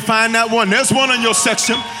need you to find that one. There's one in your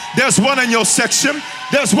section. There's one in your section.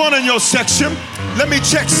 There's one in your section. Let me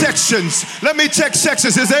check sections.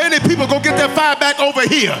 Is there any people gonna get their fire back over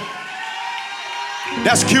here?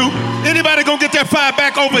 That's cute. Anybody gonna get their fire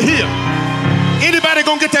back over here? Anybody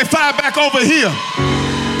gonna get their fire back over here?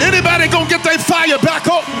 Anybody gonna get their fire back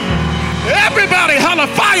up? Everybody holler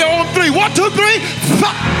fire on 3. 1, 2, 3.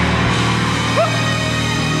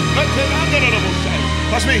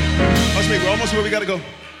 Watch me. We're almost where we gotta go.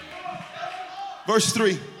 Verse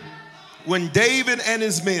 3. When David and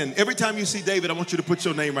his men, every time you see David, I want you to put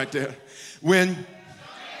your name right there. When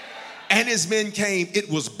and his men came, it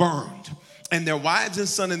was burned, and their wives and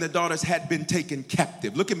sons and their daughters had been taken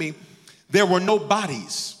captive. Look at me. There were no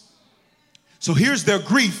bodies. So here's their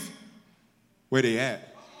grief. Where they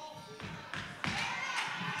at?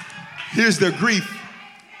 Here's their grief.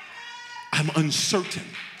 I'm uncertain.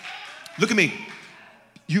 Look at me.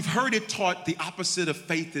 You've heard it taught the opposite of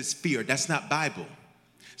faith is fear. That's not Bible.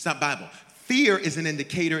 It's not Bible. Fear is an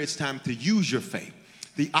indicator it's time to use your faith.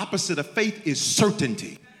 The opposite of faith is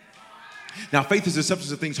certainty. Now, faith is the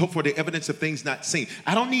substance of things hoped for, the evidence of things not seen.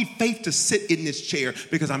 I don't need faith to sit in this chair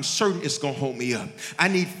because I'm certain it's going to hold me up. I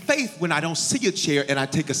need faith when I don't see a chair and I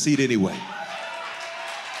take a seat anyway.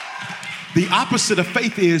 The opposite of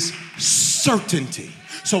faith is certainty.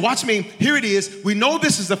 So watch me. Here it is. We know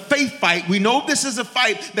this is a faith fight. We know this is a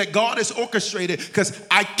fight that God has orchestrated because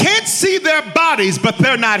I can't see their bodies, but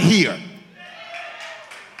they're not here.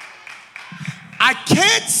 I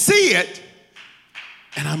can't see it,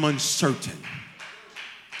 and I'm uncertain.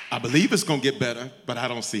 I believe it's going to get better, but I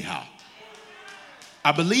don't see how.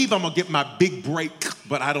 I believe I'm going to get my big break,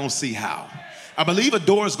 but I don't see how. I believe a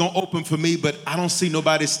door is going to open for me, but I don't see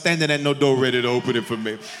nobody standing at no door ready to open it for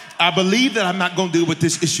me. I believe that I'm not going to deal with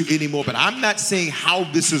this issue anymore, but I'm not saying how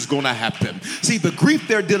this is going to happen. See, the grief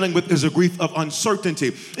they're dealing with is a grief of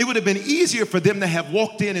uncertainty. It would have been easier for them to have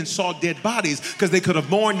walked in and saw dead bodies because they could have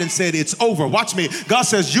mourned and said, it's over. Watch me. God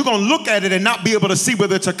says, you're going to look at it and not be able to see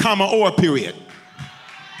whether it's a comma or a period.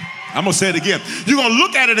 I'm going to say it again. You're going to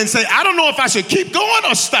look at it and say, I don't know if I should keep going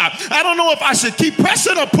or stop. I don't know if I should keep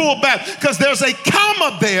pressing or pull back because there's a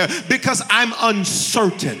comma there because I'm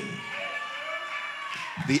uncertain.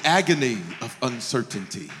 The agony of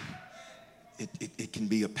uncertainty. It can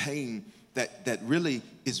be a pain that really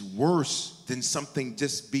is worse than something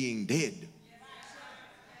just being dead.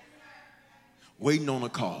 Waiting on a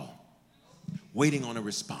call. Waiting on a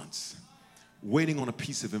response. Waiting on a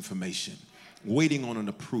piece of information. Waiting on an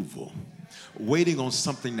approval, waiting on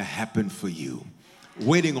something to happen for you,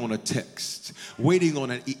 waiting on a text, waiting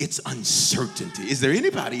on it's uncertainty. Is there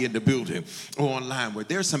anybody in the building or online where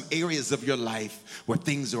there's some areas of your life where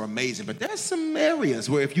things are amazing, but there's some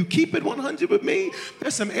areas where if you keep it 100 with me,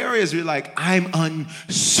 there's some areas where you're like, I'm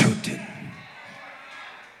uncertain.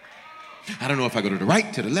 I don't know if I go to the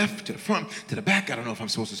right, to the left, to the front, to the back. I don't know if I'm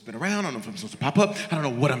supposed to spin around. I don't know if I'm supposed to pop up. I don't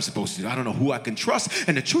know what I'm supposed to do. I don't know who I can trust.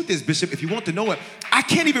 And the truth is, Bishop, if you want to know it, I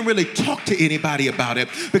can't even really talk to anybody about it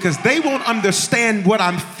because they won't understand what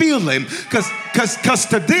I'm feeling because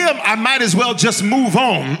to them, I might as well just move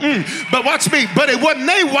on. But watch me. But it wasn't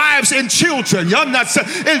their wives and children. Y'all not saying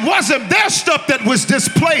it wasn't their stuff that was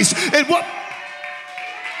displaced. It was.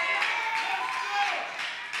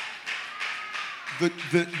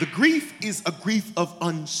 The grief is a grief of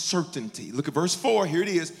uncertainty. Look at verse 4. Here it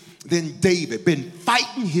is. Then David, been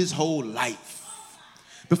fighting his whole life.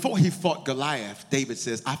 Before he fought Goliath, David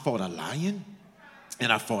says, I fought a lion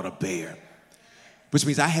and I fought a bear. Which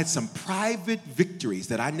means I had some private victories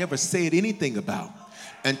that I never said anything about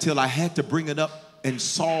until I had to bring it up and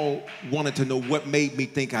Saul wanted to know what made me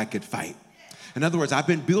think I could fight. In other words, I've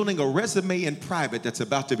been building a resume in private that's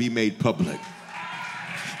about to be made public.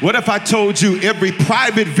 What if I told you every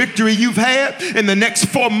private victory you've had in the next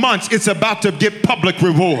 4 months, it's about to get public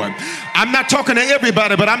reward? I'm not talking to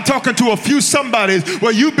everybody, but I'm talking to a few somebodies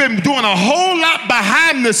where you've been doing a whole lot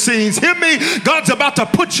behind the scenes. Hear me? God's about to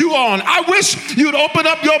put you on. I wish you'd open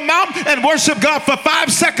up your mouth and worship God for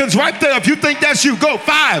 5 seconds right there. If you think that's you, go.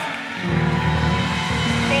 5, 4,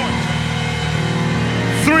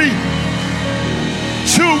 3,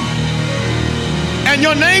 2, and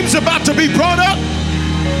your name's about to be brought up.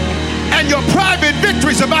 And your private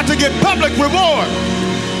victory's about to get public reward.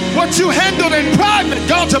 What you handled in private,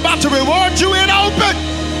 God's about to reward you in open.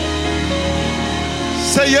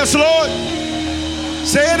 Say yes, Lord.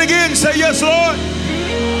 Say it again. Say yes, Lord.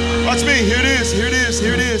 Watch me. Here it is. Here it is.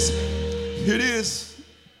 Here it is. Here it is.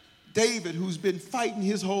 David, who's been fighting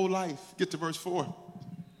his whole life. Get to verse 4.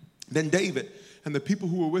 Then David and the people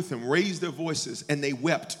who were with him raised their voices and they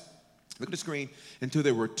wept. Look at the screen. Until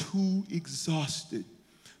they were too exhausted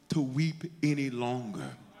to weep any longer.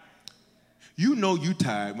 You know you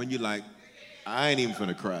tired when you're like, I ain't even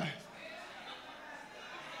finna cry.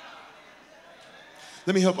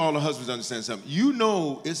 Let me help all the husbands understand something. You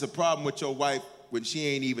know it's a problem with your wife when she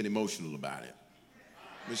ain't even emotional about it.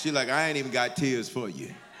 When she like, I ain't even got tears for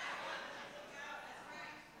you.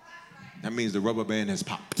 That means the rubber band has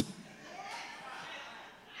popped.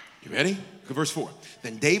 You ready? Look at verse 4.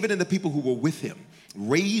 Then David and the people who were with him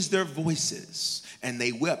raised their voices and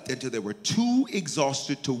they wept until they were too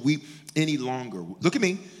exhausted to weep any longer. Look at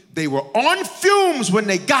me. They were on fumes when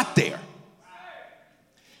they got there.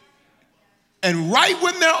 And right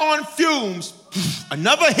when they're on fumes,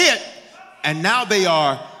 another hit, and now they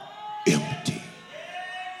are empty.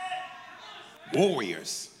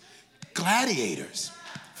 Warriors, gladiators,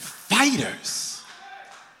 fighters.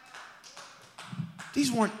 These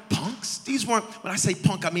weren't punks. These weren't, when I say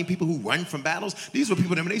punk, I mean people who run from battles. These were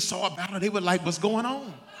people that when they saw a battle, they were like, what's going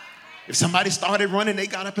on? If somebody started running, they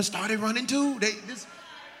got up and started running too.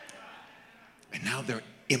 And now they're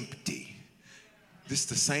empty. This is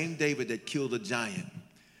the same David that killed a giant.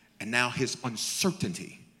 And now his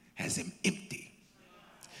uncertainty has him empty.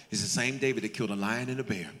 It's the same David that killed a lion and a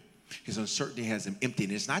bear. His uncertainty has him empty.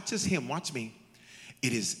 And it's not just him, watch me.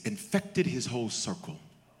 It has infected his whole circle.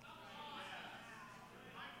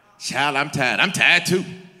 Child, I'm tired. I'm tired too.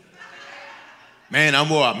 Man, I'm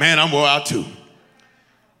wore out. Man, I'm wore out too.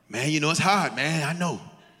 Man, you know it's hard, man. I know.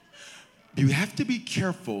 You have to be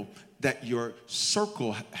careful that your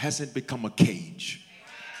circle hasn't become a cage.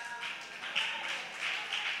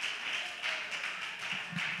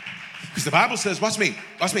 Because the Bible says, watch me.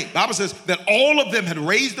 The Bible says that all of them had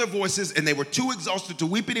raised their voices and they were too exhausted to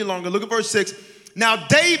weep any longer. Look at verse 6. Now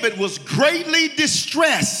David was greatly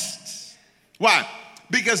distressed. Why?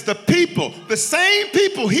 Because the people, the same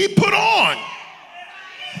people he put on,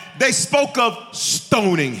 they spoke of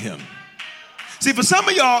stoning him. See, for some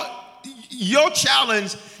of y'all, your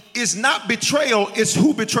challenge is not betrayal, it's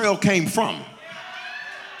who betrayal came from.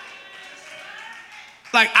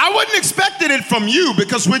 Like, I wasn't expecting it from you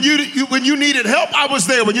because when you needed help, I was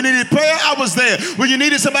there. When you needed prayer, I was there. When you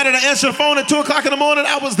needed somebody to answer the phone at 2 o'clock in the morning,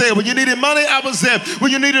 I was there. When you needed money, I was there.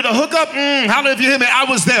 When you needed a hookup, holler if you hear me, I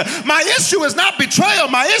was there. My issue is not betrayal.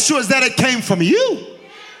 My issue is that it came from you.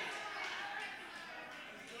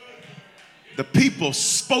 The people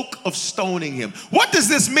spoke of stoning him. What does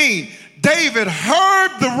this mean? David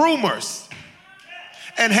heard the rumors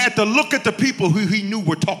and had to look at the people who he knew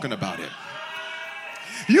were talking about him.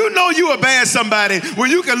 You know you a bad somebody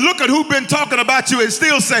when you can look at who's been talking about you and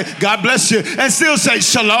still say, God bless you, and still say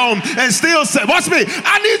shalom, and still say, watch me,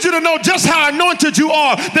 I need you to know just how anointed you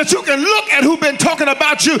are, that you can look at who's been talking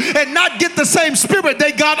about you and not get the same spirit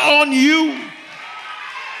they got on you.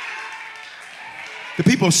 The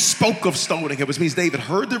people spoke of stoning him, which means David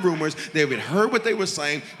heard the rumors, David heard what they were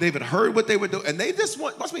saying, David heard what they were doing, and they just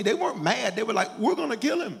watch me, they weren't mad. They were like, we're going to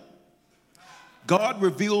kill him. God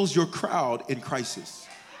reveals your crowd in crisis.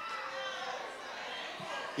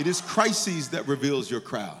 It is crises that reveals your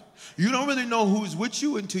crowd. You don't really know who's with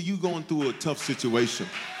you until you're going through a tough situation.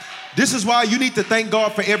 This is why you need to thank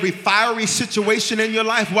God for every fiery situation in your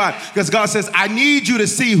life. Why? Because God says, I need you to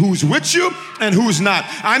see who's with you and who's not.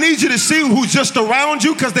 I need you to see who's just around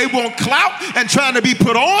you because they want clout and trying to be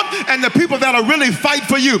put on, and the people that'll really fight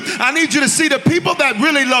for you. I need you to see the people that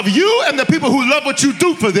really love you and the people who love what you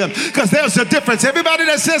do for them, because there's a difference. Everybody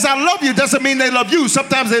that says I love you doesn't mean they love you.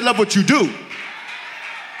 Sometimes they love what you do.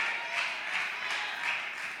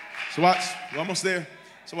 So watch, we're almost there.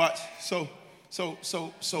 So watch, So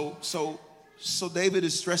David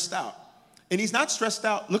is stressed out. And he's not stressed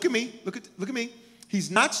out. Look at me. He's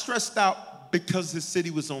not stressed out because his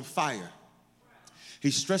city was on fire.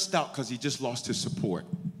 He's stressed out because he just lost his support.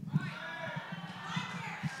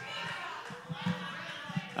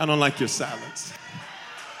 I don't like your silence.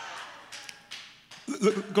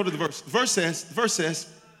 Look, go to the verse. Verse says,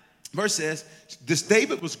 this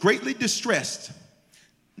David was greatly distressed,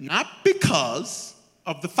 not because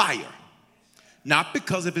of the fire, not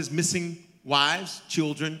because of his missing wives,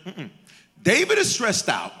 children. David is stressed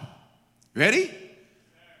out. Ready?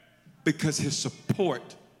 Because his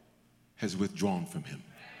support has withdrawn from him.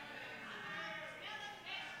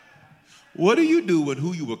 What do you do when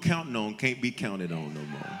who you were counting on can't be counted on no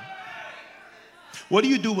more? What do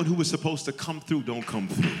you do when who was supposed to come through don't come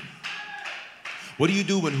through? What do you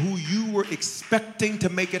do when who you were expecting to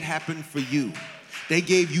make it happen for you, they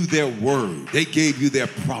gave you their word, they gave you their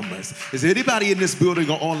promise? Is there anybody in this building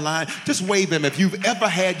or online? Just wave them if you've ever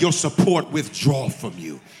had your support withdraw from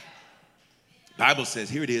you. Bible says,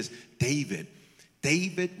 here it is,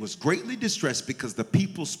 David was greatly distressed because the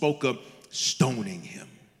people spoke of stoning him.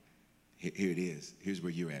 Here it is. Here's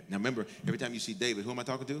where you're at. Now remember, every time you see David, who am I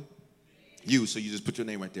talking to? You. So you just put your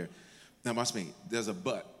name right there. Now watch me. There's a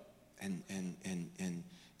but. And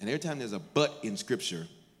every time there's a but in Scripture,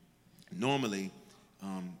 normally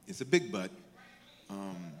it's a big but.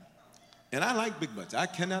 And I like big buts. I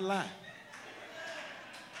cannot lie.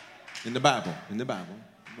 In the Bible.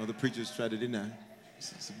 Other preachers try to deny.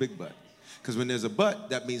 It's a big but. Because when there's a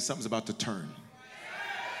but, that means something's about to turn.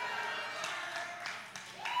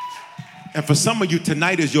 And for some of you,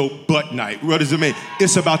 tonight is your but night. What does it mean?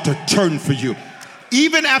 It's about to turn for you.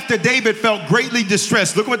 Even after David felt greatly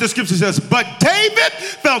distressed, look what the scripture says. But David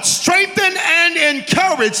felt strengthened and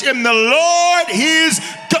encouraged in the Lord his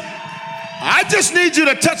God. I just need you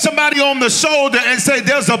to touch somebody on the shoulder and say,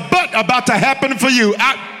 there's a but about to happen for you.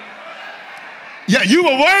 Yeah, you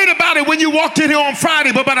were worried about it when you walked in here on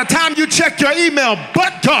Friday, but by the time you check your email,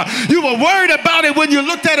 but God, you were worried about it when you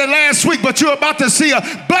looked at it last week, but you're about to see a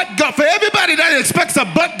but God. For everybody that expects a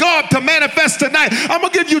but God to manifest tonight, I'm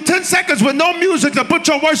going to give you 10 seconds with no music to put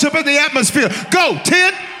your worship in the atmosphere. Go.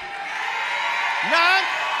 10, 9,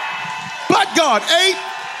 but God. 8,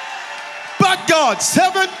 but God.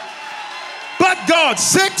 7, but God.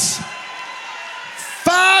 6,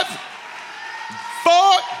 5,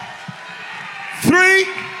 4, 3,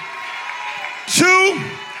 2,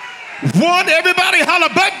 1. Everybody holler,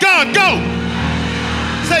 but God, go.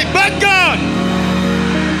 Say, but God.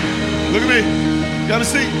 Look at me. You got to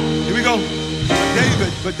see. Here we go.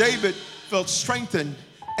 But David felt strengthened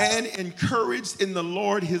and encouraged in the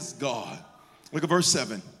Lord his God. Look at verse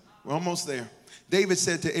 7. We're almost there. David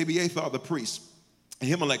said to Abiathar the priest,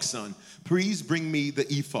 Ahimelech's son, please bring me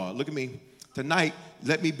the ephod. Look at me. Tonight,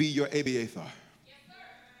 let me be your Abiathar.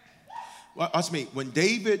 Watch me. When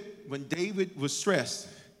David was stressed,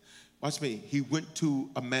 watch me, he went to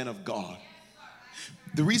a man of God.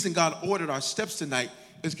 The reason God ordered our steps tonight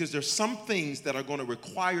is because there's some things that are going to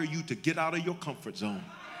require you to get out of your comfort zone.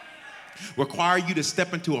 Require you to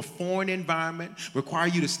step into a foreign environment. Require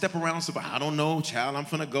you to step around. So, I don't know, child, I'm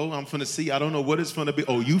finna go. I'm finna see. I don't know what it's finna be.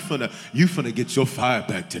 Oh, you finna get your fire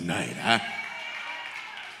back tonight.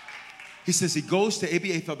 He says he goes to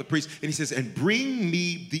Abiathar the priest and he says, and bring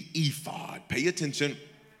me the ephod. Pay attention.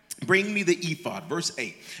 Bring me the ephod. Verse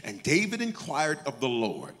 8. And David inquired of the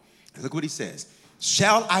Lord. Look what he says.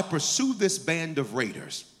 Shall I pursue this band of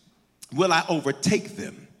raiders? Will I overtake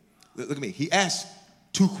them? Look at me. He asked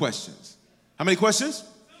 2 questions. How many questions?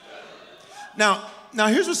 2. Now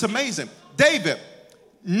here's what's amazing. David,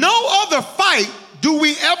 no other fight do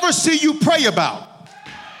we ever see you pray about.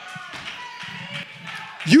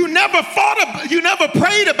 You never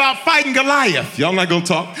prayed about fighting Goliath. Y'all not gonna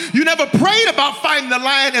talk. You never prayed about fighting the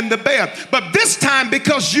lion and the bear. But this time,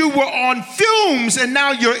 because you were on fumes and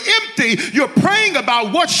now you're empty, you're praying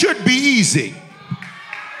about what should be easy.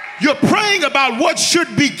 You're praying about what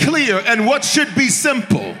should be clear and what should be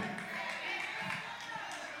simple.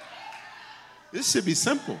 This should be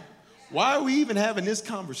simple. Why are we even having this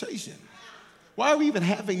conversation? Why are we even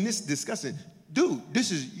having this discussion? Dude,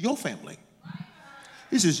 this is your family.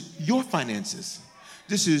 This is your finances.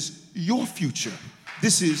 This is your future.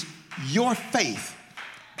 This is your faith.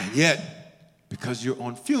 And yet, because you're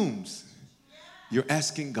on fumes, you're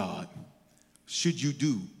asking God, should you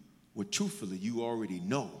do what truthfully you already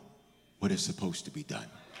know what is supposed to be done?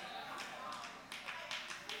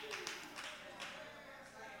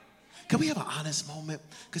 Can we have an honest moment?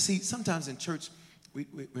 Because see, sometimes in church, let's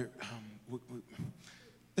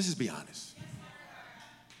just be honest.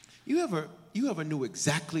 You ever knew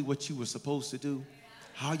exactly what you were supposed to do,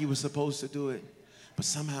 how you were supposed to do it, but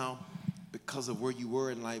somehow, because of where you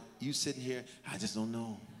were in life, you sitting here, I just don't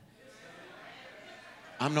know.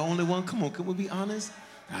 I'm the only one. Come on, can we be honest?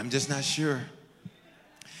 I'm just not sure.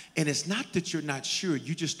 And it's not that you're not sure,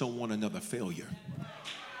 you just don't want another failure.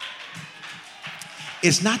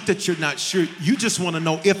 It's not that you're not sure, you just want to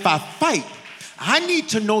know, if I fight, I need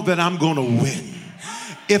to know that I'm going to win.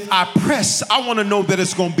 If I press, I want to know that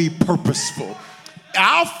it's going to be purposeful.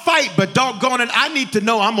 I'll fight, but doggone it, I need to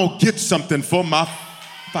know I'm going to get something for my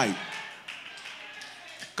fight.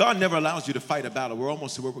 God never allows you to fight a battle. We're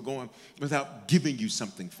almost to where we're going without giving you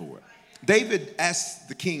something for it. David asked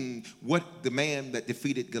the king what the man that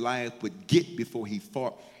defeated Goliath would get before he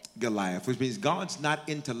fought Goliath, which means God's not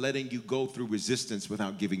into letting you go through resistance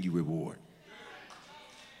without giving you reward.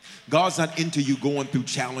 God's not into you going through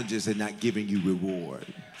challenges and not giving you reward.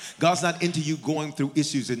 God's not into you going through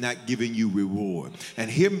issues and not giving you reward. And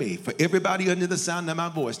hear me, for everybody under the sound of my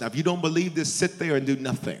voice. Now, if you don't believe this, sit there and do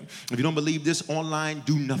nothing. If you don't believe this online,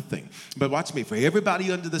 do nothing. But watch me, for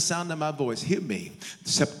everybody under the sound of my voice, hear me.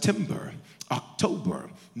 September, October,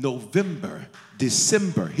 November,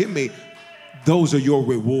 December, hear me. Those are your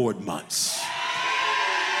reward months.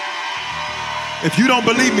 If you don't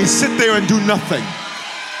believe me, sit there and do nothing.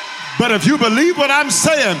 But if you believe what I'm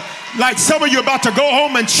saying, like some of you about to go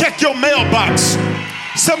home and check your mailbox.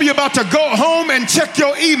 Some of you about to go home and check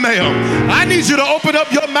your email. I need you to open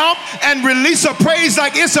up your mouth and release a praise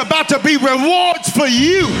like it's about to be rewards for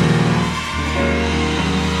you.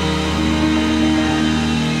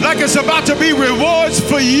 Like it's about to be rewards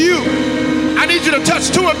for you. I need you to touch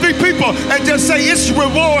 2 or 3 people and just say, it's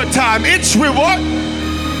reward time. It's reward.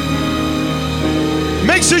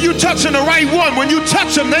 Make sure you're touching the right one. When you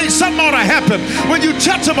touch them, something ought to happen. When you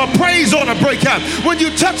touch them, a praise ought to break out. When you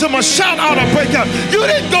touch them, a shout ought to break out. You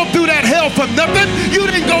didn't go through that hell for nothing. You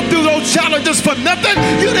didn't go through those challenges for nothing.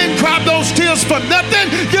 You didn't cry those tears for nothing.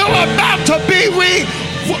 You're about to be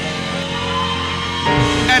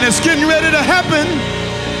and it's getting ready to happen.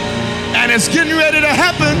 And it's getting ready to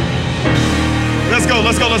happen. Let's go,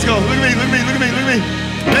 let's go, let's go. Look at me, look at me, look at me, look at me.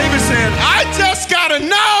 David said, I just gotta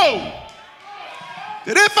know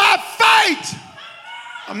that if I fight,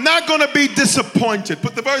 I'm not going to be disappointed.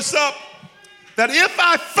 Put the verse up. That if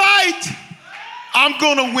I fight, I'm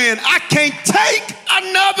going to win. I can't take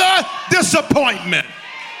another disappointment.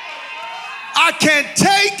 I can't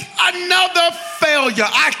take another failure.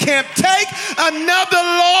 I can't take another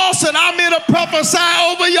loss. And I'm here to prophesy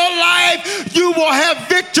over your life. You will have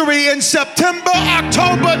victory in September,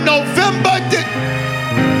 October, November.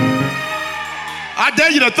 I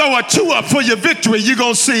dare you to throw a 2 up for your victory. You're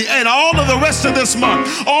going to see. And all of the rest of this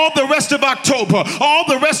month, all the rest of October, all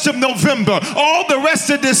the rest of November, all the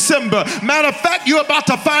rest of December. Matter of fact, you're about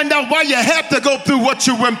to find out why you had to go through what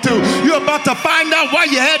you went through. You're about to find out why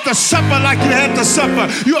you had to suffer like you had to suffer.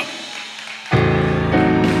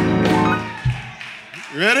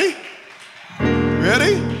 Ready?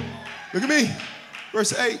 Ready? Look at me.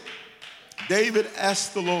 Verse 8. David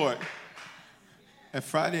asked the Lord at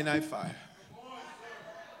Friday Night Fire.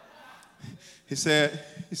 He said,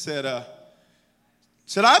 should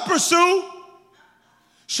I pursue?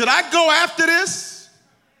 Should I go after this?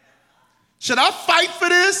 Should I fight for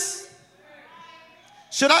this?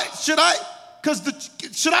 Should I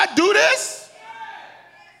do this?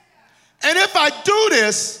 And if I do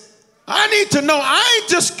this, I need to know I ain't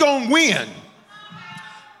just gonna win.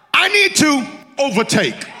 I need to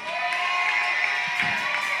overtake.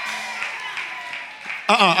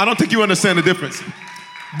 I don't think you understand the difference.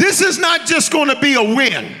 This is not just going to be a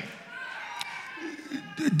win.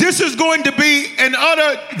 This is going to be an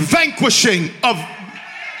utter vanquishing of,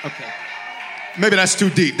 okay, maybe that's too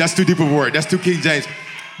deep. That's too deep of a word. That's too King James.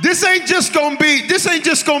 This ain't just going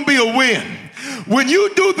to be a win. When you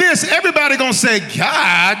do this, everybody going to say,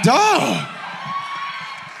 God, dog,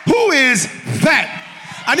 who is that?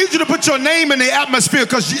 I need you to put your name in the atmosphere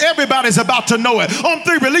because everybody's about to know it. On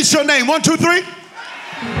 3, release your name. 1, 2, 3.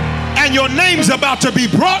 And your name's about to be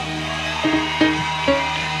brought.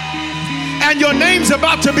 And your name's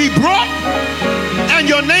about to be brought. And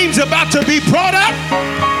your name's about to be brought up.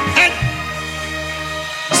 And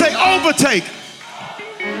say, overtake.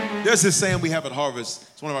 There's this saying we have at Harvest.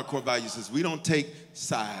 It's one of our core values. Is we don't take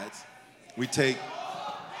sides. We take.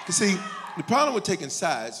 You see, the problem with taking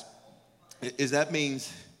sides is that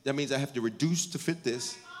means I have to reduce to fit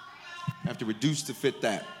this. I have to reduce to fit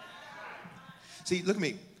that. See, look at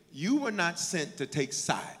me. You were not sent to take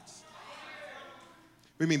sides.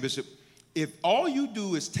 What do you mean, Bishop? If all you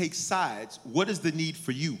do is take sides, what is the need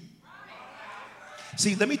for you?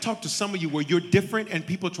 See, let me talk to some of you where you're different and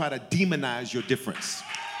people try to demonize your difference.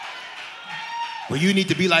 Well, you need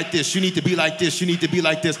to be like this, you need to be like this, you need to be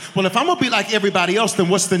like this. Well, if I'm going to be like everybody else, then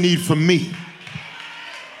what's the need for me?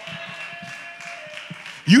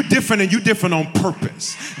 You different and you different on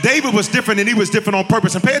purpose. David was different and he was different on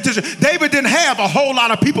purpose. And pay attention, David didn't have a whole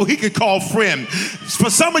lot of people he could call friend.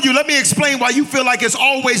 For some of you, let me explain why you feel like it's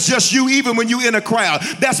always just you even when you're in a crowd.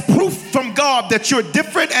 That's proof from God that you're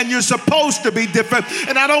different and you're supposed to be different.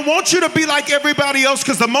 And I don't want you to be like everybody else,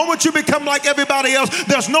 because the moment you become like everybody else,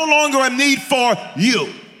 there's no longer a need for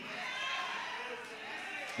you.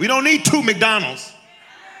 We don't need 2 McDonald's.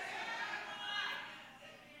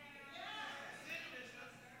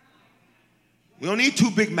 We don't need 2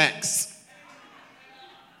 Big Macs.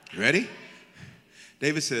 You ready?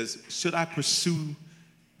 David says, should I pursue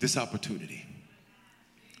this opportunity?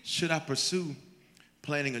 Should I pursue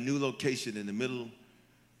planning a new location in the middle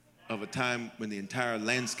of a time when the entire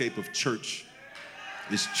landscape of church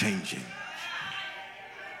is changing?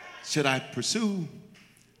 Should I pursue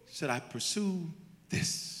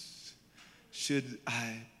this? Should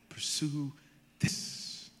I pursue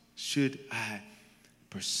this? Should I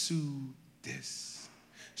pursue this?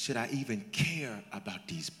 Should I even care about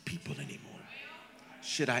these people anymore?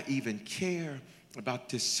 Should I even care about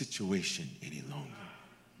this situation any longer?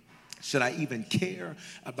 Should I even care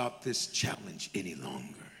about this challenge any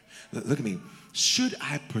longer? Look at me. Should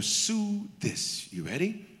I pursue this? You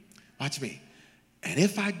ready? Watch me. And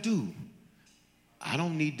if I do, I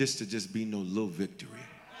don't need this to just be no little victory.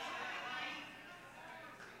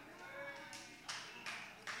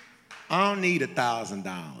 I don't need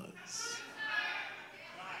 $1,000.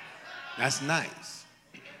 That's nice.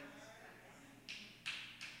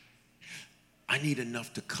 I need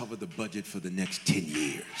enough to cover the budget for the next 10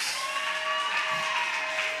 years.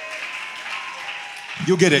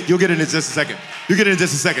 You'll get it. You'll get it in just a second. You'll get it in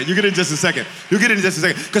just a second. You'll get it in just a second. You'll get it in just a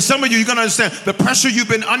second. Because some of you, you're going to understand the pressure you've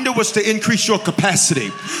been under was to increase your capacity.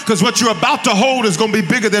 Because what you're about to hold is going to be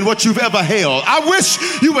bigger than what you've ever held. I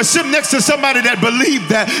wish you would sit next to somebody that believed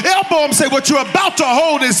that. Elbow them, say, what you're about to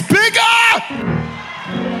hold is bigger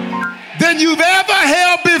than you've ever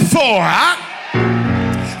held before.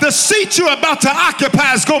 The seat you're about to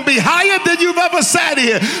occupy is going to be higher than you've ever sat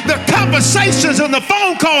here. The conversations and the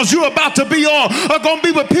phone calls you're about to be on are going to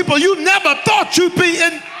be with people you never thought you'd be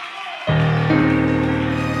in.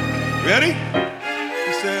 Ready?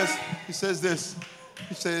 He says this.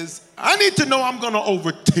 He says, I need to know I'm going to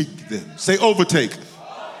overtake them. Say overtake.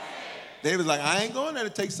 David's like, I ain't going there to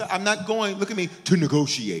take some. I'm not going, look at me, to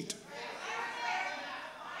negotiate.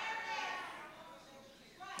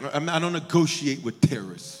 I don't negotiate with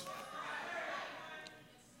terrorists.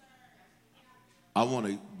 I want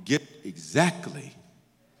to get exactly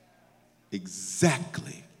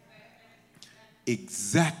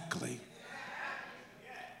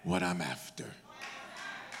what I'm after.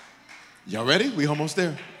 Y'all ready? We almost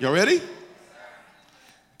there. Y'all ready?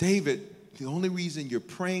 David, the only reason you're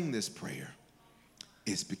praying this prayer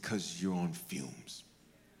is because you're on fumes.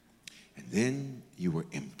 And then you were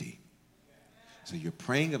empty. So you're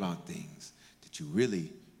praying about things that you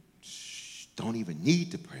really don't even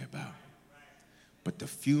need to pray about. But the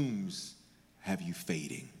fumes have you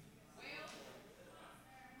fading.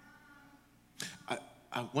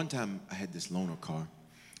 One time I had this loaner car.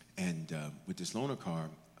 And with this loaner car,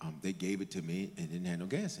 they gave it to me and it didn't have no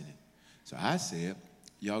gas in it. So I said,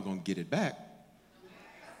 y'all gonna get it back.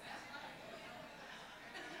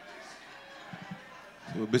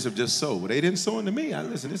 So Bishop just sold. Well, they didn't sow into me.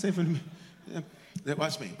 Listen, this ain't for me.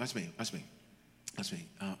 Watch me.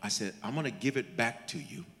 I said, I'm going to give it back to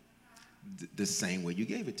you the same way you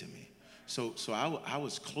gave it to me. So I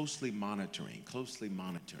was closely monitoring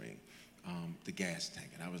the gas tank.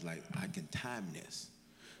 And I was like, I can time this.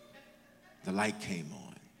 The light came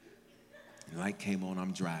on. The light came on,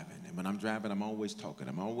 I'm driving. And when I'm driving, I'm always talking.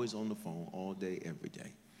 I'm always on the phone all day, every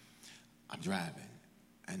day. I'm driving.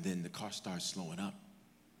 And then the car starts slowing up.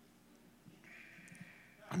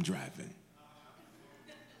 I'm driving.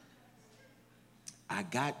 I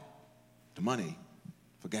got the money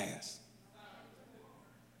for gas,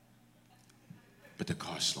 but the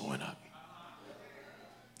car's slowing up.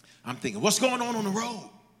 I'm thinking, what's going on the road?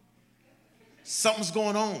 Something's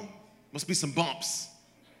going on. Must be some bumps,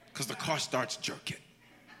 because the car starts jerking.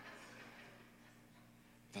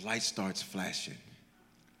 The light starts flashing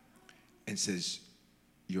and says,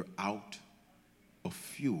 you're out of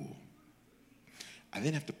fuel. I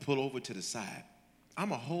then have to pull over to the side.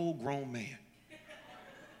 I'm a whole grown man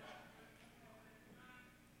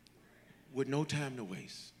with no time to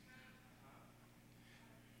waste.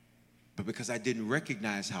 But because I didn't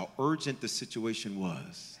recognize how urgent the situation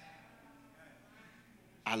was,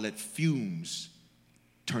 I let fumes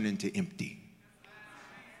turn into empty.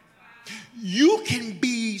 You can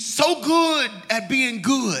be so good at being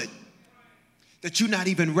good that you not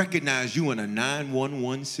even recognize you in a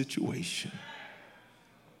 911 situation.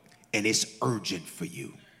 And it's urgent for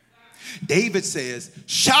you. David says,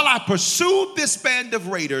 shall I pursue this band of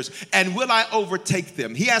raiders and will I overtake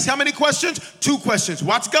them? He asks how many questions? 2 questions.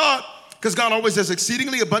 Watch God, because God always says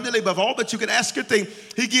exceedingly abundantly above all that you can ask or think.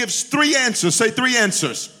 He gives 3 answers. Say 3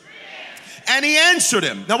 answers. And he answered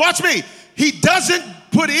him. Now watch me. He doesn't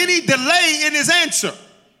put any delay in his answer.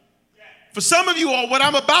 For some of you all, what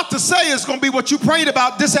I'm about to say is going to be what you prayed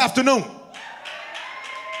about this afternoon.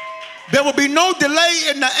 There will be no delay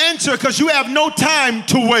in the answer because you have no time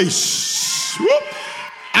to waste. Whoop.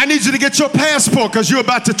 I need you to get your passport because you're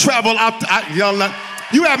about to travel out.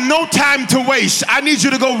 You have no time to waste. I need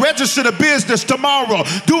you to go register the business tomorrow.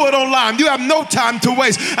 Do it online. You have no time to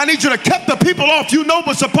waste. I need you to cut the people off you know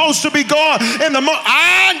were supposed to be gone in the morning.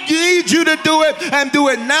 I need you to do it and do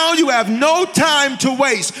it now. You have no time to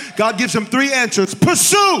waste. God gives him 3 answers.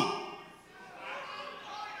 Pursue.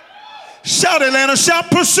 Shout, Atlanta.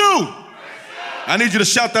 Shout, pursue. I need you to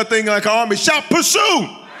shout that thing like an army. Shout, pursue.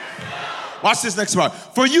 Watch this next part.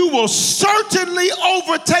 For you will certainly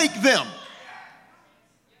overtake them.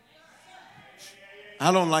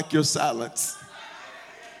 I don't like your silence.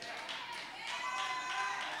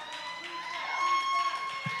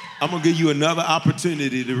 I'm going to give you another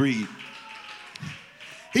opportunity to read.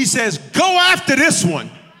 He says, go after this one.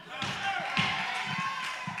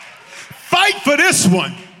 Fight for this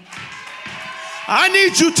one. I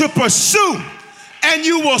need you to pursue. And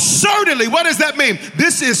you will certainly, what does that mean?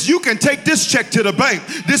 This is, you can take this check to the bank.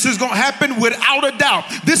 This is going to happen without a doubt.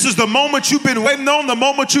 This is the moment you've been waiting on, the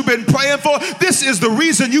moment you've been praying for. This is the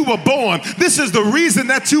reason you were born. This is the reason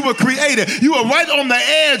that you were created. You were right on the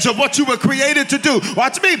edge of what you were created to do.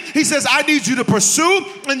 Watch me. He says, I need you to pursue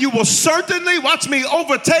and you will certainly, watch me,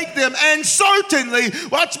 overtake them. And certainly,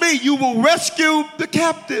 watch me, you will rescue the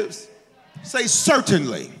captives. Say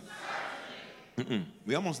certainly.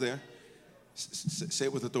 We almost there. Say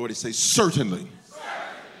it with authority. Say certainly.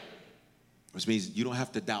 Which means you don't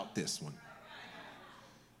have to doubt this one.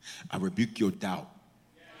 I rebuke your doubt.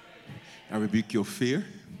 I rebuke your fear.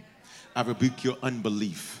 I rebuke your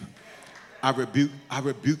unbelief. I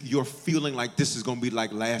rebuke your feeling like this is going to be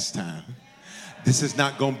like last time. This is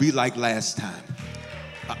not going to be like last time.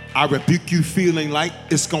 I rebuke you feeling like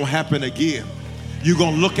it's going to happen again. You're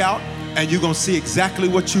going to look out and you're going to see exactly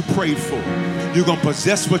what you prayed for. You're going to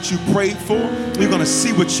possess what you prayed for. You're going to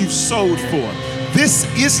see what you've sowed for. This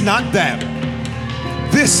is not that.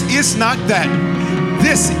 This is not that.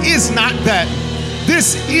 This is not that.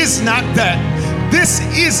 This is not that. This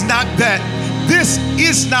is not that. This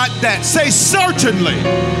is not that. Say certainly.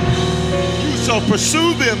 You shall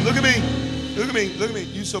pursue them. Look at me. Look at me. Look at me.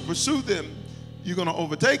 You shall pursue them. You're going to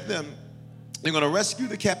overtake them. You're going to rescue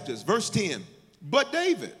the captives. Verse 10. But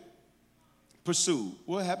David pursued.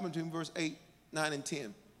 What happened to him? Verse 8, 9, and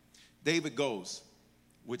 10. David goes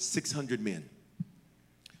with 600 men.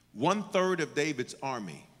 1/3 of David's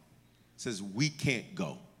army says, we can't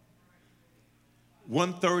go.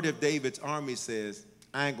 1/3 of David's army says,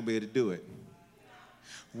 I ain't gonna be able to do it.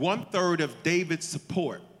 1/3 of David's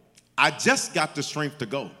support, I just got the strength to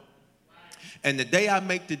go. And the day I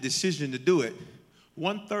make the decision to do it,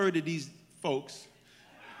 1/3 of these folks,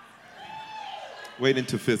 wait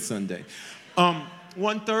until 5th Sunday.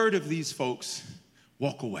 1/3 of these folks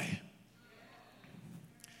walk away.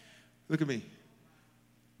 Look at me.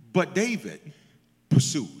 But David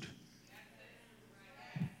pursued.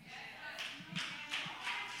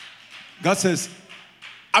 God says,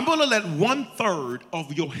 I'm going to let 1/3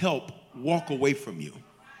 of your help walk away from you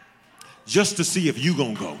just to see if you're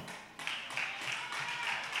going to go.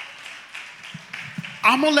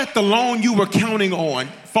 I'm going to let the loan you were counting on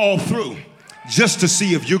fall through just to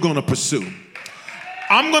see if you're going to pursue.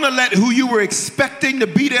 I'm going to let who you were expecting to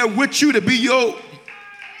be there with you to be your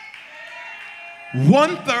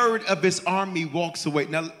 1/3 of his army walks away.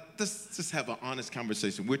 Now, let's just have an honest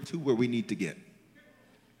conversation. We're to where we need to get.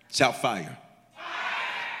 Shout fire.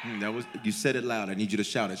 That was, you said it loud. I need you to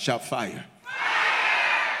shout it. Shout fire.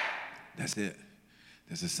 That's it.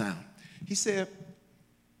 There's a sound. He said,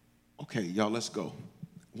 okay, y'all, let's go.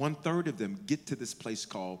 1/3 of them get to this place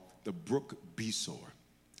called the Brook Besor.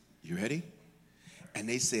 You ready? And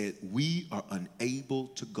they said, we are unable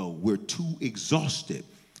to go. We're too exhausted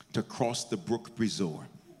to cross the Brook Besor.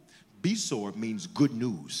 Besor means good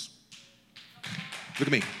news. Look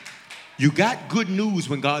at me. You got good news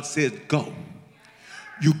when God said go.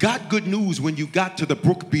 You got good news when you got to the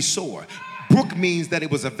Brook Besor. Brook means that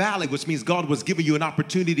it was a valley, which means God was giving you an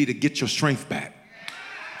opportunity to get your strength back.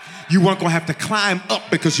 you weren't going to have to climb up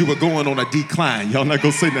because you were going on a decline. Y'all not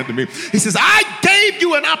going to say nothing to me. He says, I gave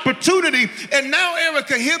you an opportunity, and now,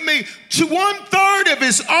 Erica, hear me. 1/3 of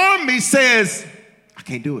his army says, I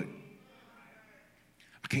can't do it.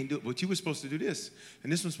 I can't do it. But you were supposed to do this,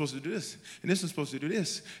 and this one's supposed to do this, and this one's supposed to do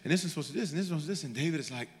this, and this one's supposed to do this, and this one's this. And David is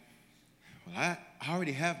like, well, I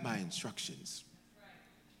already have my instructions.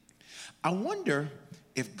 I wonder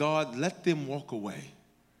if God let them walk away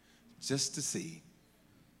just to see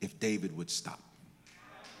if David would stop.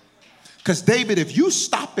 Because David, if you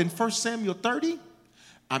stop in 1 Samuel 30,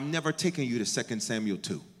 I'm never taking you to 2 Samuel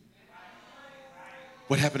 2.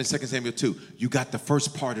 What happened in 2 Samuel 2? You got the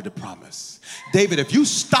first part of the promise. David, if you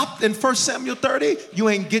stopped in 1 Samuel 30, you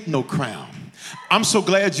ain't getting no crown. I'm so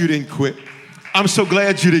glad you didn't quit. I'm so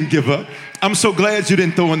glad you didn't give up. I'm so glad you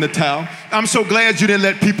didn't throw in the towel. I'm so glad you didn't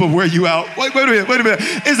let people wear you out. Wait a minute.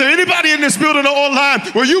 Is there anybody in this building or online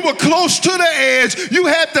where you were close to the edge, you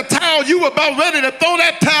had the towel, you were about ready to throw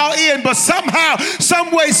that towel in, but somehow, some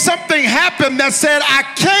way, something happened that said, I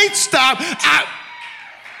can't stop.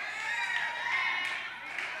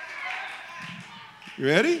 You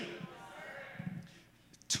ready?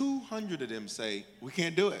 200 of them say, we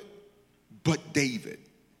can't do it. But David.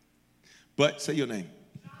 But, say your name.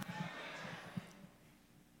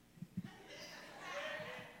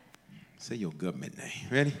 Say your government name.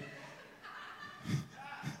 Ready?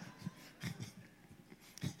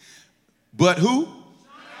 But who?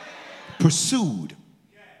 Pursued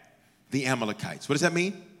the Amalekites. What does that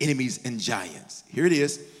mean? Enemies and giants. Here it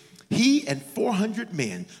is. He and 400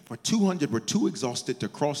 men, for 200 were too exhausted to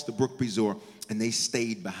cross the brook Bezor, and they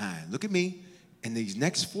stayed behind. Look at me. In these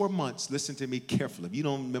next 4 months, listen to me carefully. If you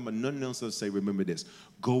don't remember nothing else to say, remember this.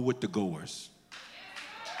 Go with the goers.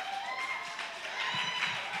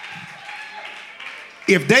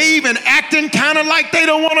 If they even acting kind of like they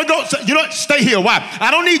don't want to go, you know, stay here. Why? I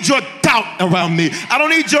don't need your doubt around me. I don't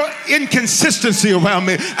need your inconsistency around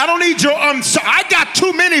me. I don't need your I got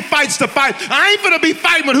too many fights to fight. I ain't going to be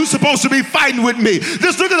fighting with who's supposed to be fighting with me.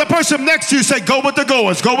 Just look at the person next to you. Say, go with the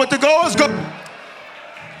goers. Go with the goers. Go.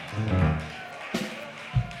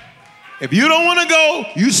 If you don't want to go,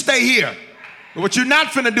 you stay here. But what you're not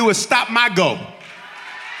finna do is stop my go.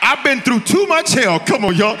 I've been through too much hell. Come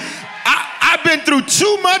on, y'all. I've been through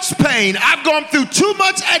too much pain. I've gone through too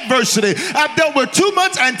much adversity. I've dealt with too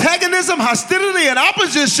much antagonism, hostility, and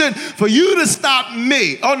opposition for you to stop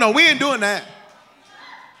me. Oh, no, we ain't doing that.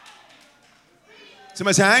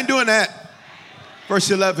 Somebody say, I ain't doing that.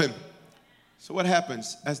 Verse 11. So what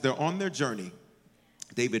happens? As they're on their journey,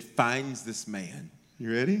 David finds this man.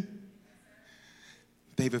 You ready?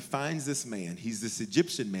 David finds this man. He's this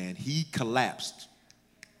Egyptian man. He collapsed.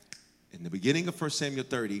 In the beginning of 1 Samuel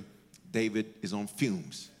 30, David is on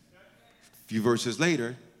fumes. A few verses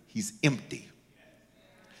later, he's empty.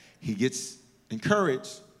 He gets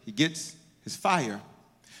encouraged. He gets his fire.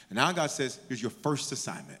 And now God says, here's your first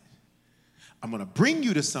assignment. I'm going to bring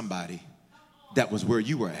you to somebody that was where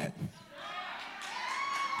you were at.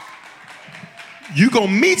 You're going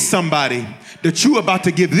to meet somebody that you're about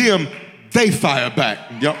to give them they fire back.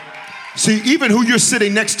 Yep. See, even who you're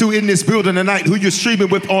sitting next to in this building tonight, who you're streaming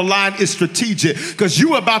with online is strategic because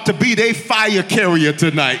you're about to be their fire carrier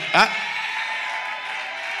tonight.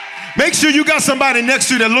 Make sure you got somebody next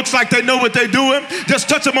to you that looks like they know what they're doing. Just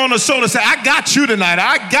touch them on the shoulder and say, I got you tonight.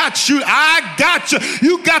 I got you. I got you.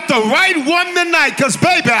 You got the right one tonight because,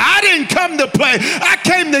 baby, I didn't come to play. I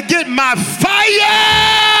came to get my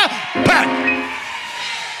fire back.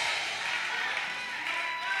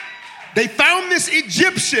 They found this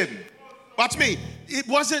Egyptian. Watch me. It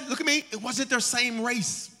wasn't, look at me, it wasn't their same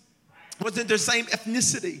race. It wasn't their same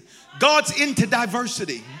ethnicity. God's into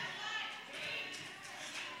diversity.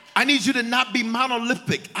 I need you to not be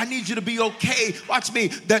monolithic. I need you to be okay. Watch me,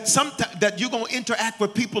 that you're going to interact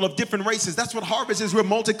with people of different races. That's what Harvest is. We're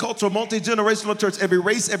multicultural, multi-generational church. Every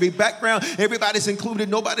race, every background, everybody's included,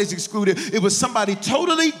 nobody's excluded. It was somebody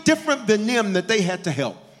totally different than them that they had to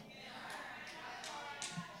help.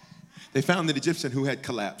 They found an Egyptian who had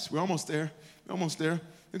collapsed. We're almost there. We're almost there.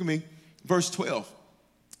 Look at me. Verse 12.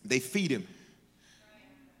 They feed him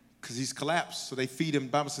because he's collapsed. So they feed him. The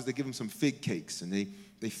Bible says they give him some fig cakes and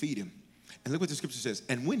they feed him. And look what the scripture says.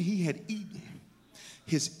 And when he had eaten,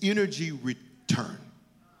 his energy returned.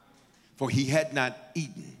 For he had not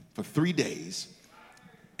eaten for 3 days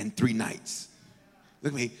and 3 nights.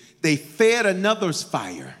 Look at me. They fed another's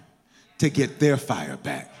fire to get their fire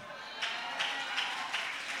back.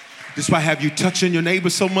 This is why I have you touching your neighbor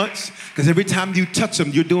so much. Because every time you touch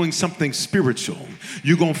them, you're doing something spiritual.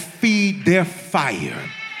 You're going to feed their fire.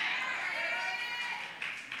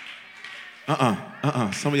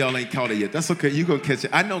 Some of y'all ain't caught it yet. That's okay. You gonna catch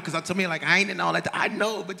it. I know, because I told me like I ain't in all that. I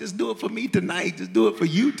know, but just do it for me tonight. Just do it for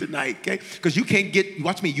you tonight, okay? Because you can't get.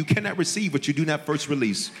 Watch me. You cannot receive what you do not first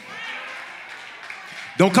release.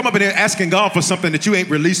 Don't come up in here asking God for something that you ain't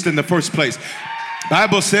released in the first place.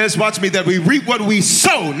 Bible says, watch me, that we reap what we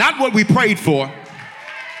sow, not what we prayed for.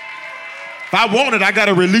 If I want it, I got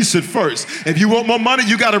to release it first. If you want more money,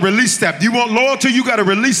 you got to release that. You want loyalty, you got to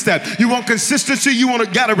release that. You want consistency,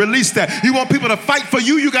 got to release that. You want people to fight for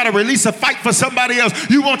you, you got to release a fight for somebody else.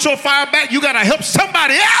 You want your fire back, you got to help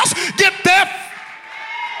somebody else get there.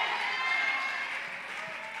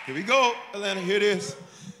 Here we go, Atlanta, here it is.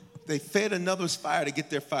 They fed another's fire to get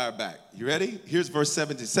their fire back. You ready? Here's verse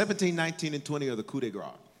 17. 17, 19, and 20 are the coup de grace.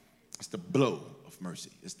 It's the blow of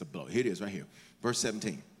mercy. It's the blow. Here it is right here. Verse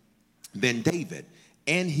 17. Then David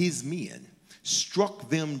and his men struck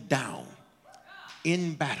them down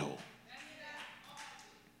in battle.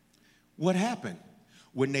 What happened?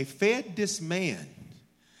 When they fed this man,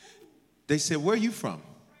 they said, where are you from?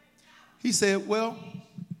 He said, well,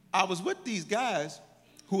 I was with these guys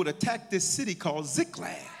who would attack this city called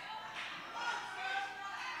Ziklag.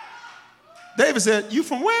 David said, you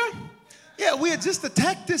from where? Yeah, we had just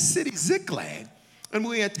attacked this city, Ziklag. And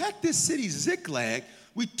when we attacked this city, Ziklag,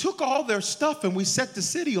 we took all their stuff and we set the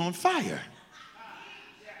city on fire.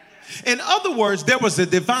 In other words, there was a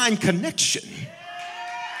divine connection.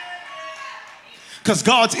 Because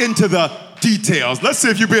God's into the details. Let's see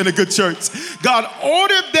if you've been in a good church. God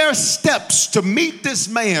ordered their steps to meet this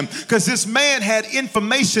man because this man had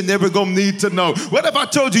information they were going to need to know. What if I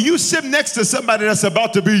told you, you sit next to somebody that's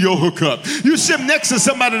about to be your hookup? You sit next to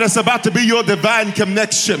somebody that's about to be your divine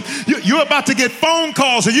connection. You're about to get phone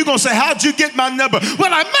calls and you're going to say, how'd you get my number?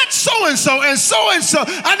 Well, I met so-and-so and so-and-so.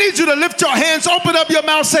 I need you to lift your hands, open up your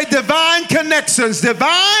mouth, say divine connections.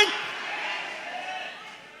 Divine.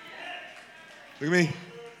 Look at me.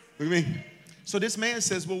 Look at me. So this man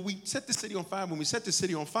says, well, we set the city on fire. When we set the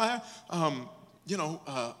city on fire,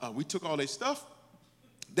 we took all their stuff.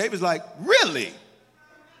 David's like, really?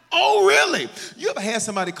 Oh, really? You ever had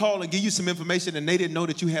somebody call and give you some information and they didn't know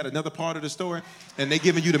that you had another part of the story and they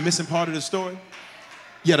giving you the missing part of the story?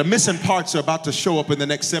 Yeah, the missing parts are about to show up in the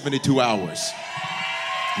next 72 hours.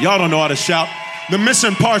 Y'all don't know how to shout. The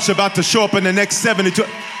missing parts are about to show up in the next 72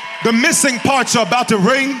 hours. The missing parts are about to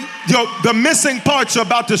ring. The missing parts are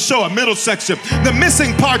about to show up. Middle section. The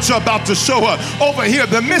missing parts are about to show up. Over here.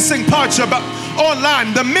 The missing parts are about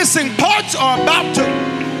online. The missing parts are about to.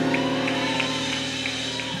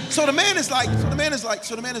 So the man is like,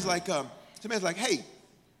 hey,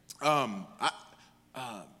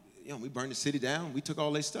 we burned the city down. We took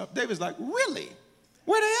all their stuff. David's like, really?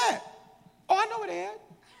 Where they at? Oh, I know where they at.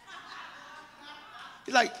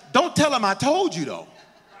 He's like, don't tell them I told you though.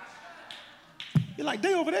 You're like,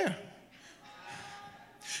 they over there.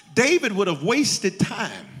 David would have wasted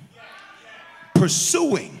time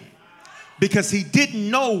pursuing because he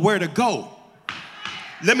didn't know where to go.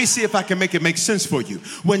 Let me see if I can make it make sense for you.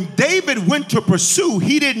 When David went to pursue,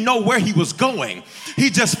 he didn't know where he was going.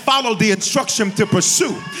 He just followed the instruction to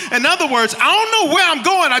pursue. In other words, I don't know where I'm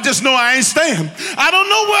going. I just know I ain't staying. I don't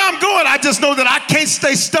know where I'm going. I just know that I can't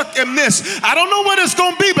stay stuck in this. I don't know what it's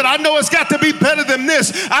going to be, but I know it's got to be better than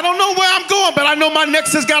this. I don't know where I'm going, but I know my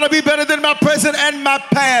next has got to be better than my present and my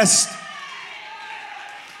past.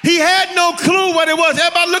 He had no clue what it was.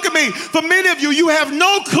 Everybody look at me. For many of you, you have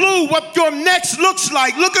no clue what your next looks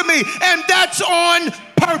like. Look at me. And that's on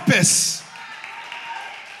purpose.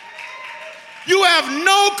 You have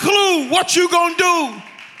no clue what you're going to do.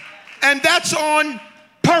 And that's on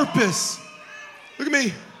purpose. Look at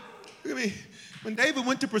me. Look at me. When David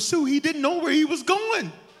went to pursue, he didn't know where he was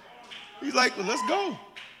going. He's like, well, let's go.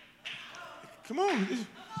 Come on.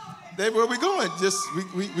 David, where are we going?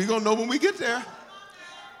 We're going to know when we get there.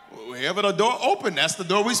 Wherever the door open, that's the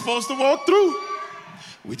door we're supposed to walk through.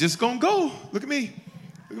 We just gonna go. Look at me.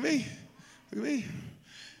 Look at me. Look at me.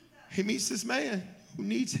 He meets this man who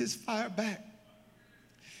needs his fire back.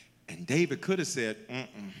 And David could have said,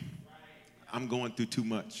 I'm going through too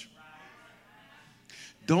much.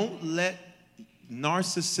 Don't let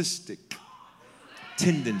narcissistic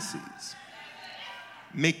tendencies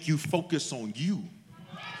make you focus on you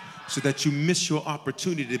so that you miss your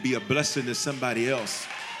opportunity to be a blessing to somebody else.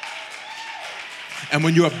 And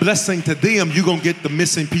when you're a blessing to them, you're going to get the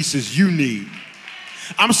missing pieces you need.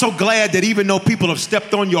 I'm so glad that even though people have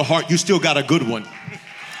stepped on your heart, you still got a good one.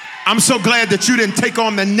 I'm so glad that you didn't take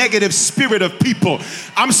on the negative spirit of people.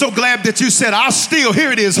 I'm so glad that you said, I'll still,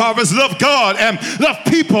 here it is, Harvest, love God and love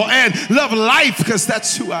people and love life because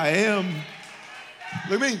that's who I am.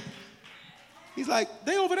 Look at me. He's like,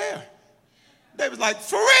 they over there. David's like,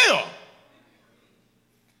 for real?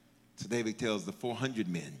 So David tells the 400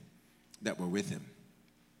 men that were with him,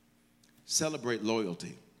 celebrate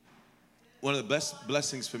loyalty. One of the best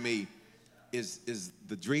blessings for me is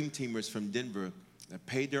the dream teamers from Denver that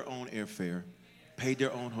paid their own airfare, paid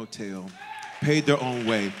their own hotel, paid their own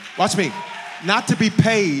way. Watch me. Not to be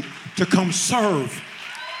paid to come serve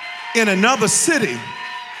in another city.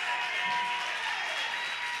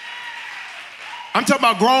 I'm talking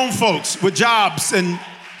about grown folks with jobs and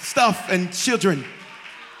stuff and children.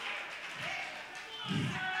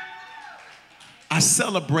 I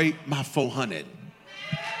celebrate my 400.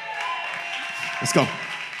 Let's go.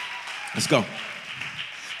 Let's go.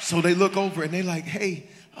 So they look over and they're like, hey,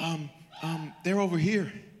 they're over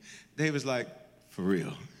here. David's like, for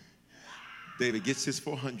real. David gets his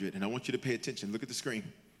 400, and I want you to pay attention. Look at the screen.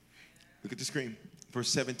 Look at the screen. Verse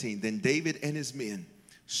 17. Then David and his men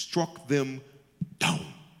struck them down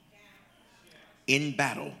in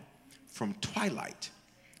battle from twilight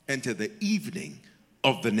into the evening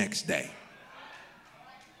of the next day.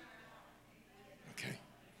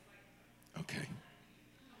 Okay.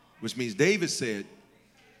 Which means David said,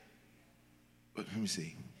 let me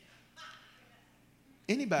see.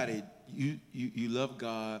 Anybody, you love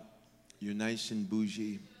God, you're nice and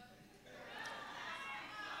bougie.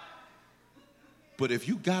 But if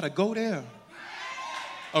you gotta go there,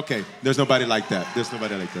 okay, there's nobody like that. There's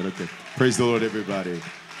nobody like that. Okay. Praise the Lord, everybody.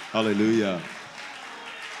 Hallelujah.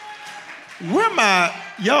 Where am I?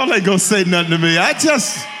 Y'all ain't gonna say nothing to me.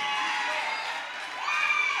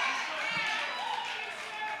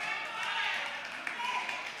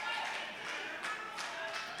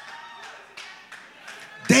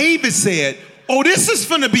 David said, oh, this is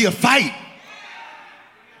finna be a fight.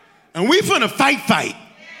 And we finna fight.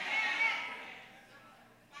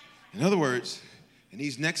 In other words, in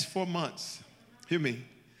these next 4 months, hear me,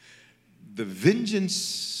 the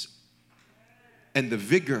vengeance and the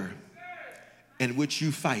vigor in which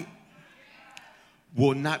you fight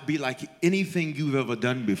will not be like anything you've ever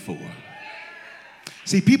done before.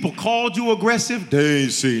 See, people called you aggressive. They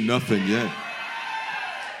ain't seen nothing yet.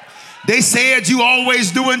 They said you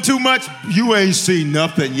always doing too much. You ain't seen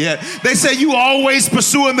nothing yet. They say you always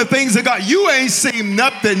pursuing the things of God. You ain't seen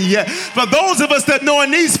nothing yet. For those of us that know in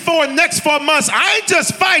these next 4 months, I ain't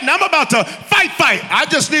just fighting. I'm about to fight. I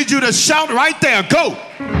just need you to shout right there. Go.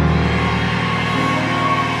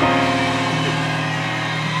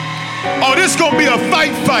 Oh, this is going to be a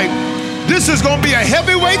fight. This is going to be a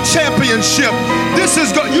heavyweight championship.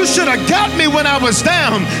 You should have got me when I was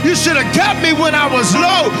down. You should have got me when I was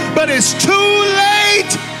low. But it's too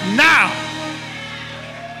late now.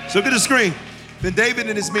 So look at the screen. Then David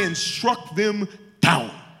and his men struck them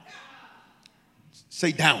down.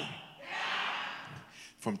 Say down.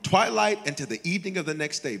 From twilight into the evening of the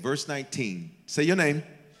next day. Verse 19. Say your name.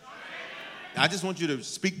 Now, I just want you to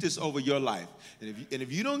speak this over your life. And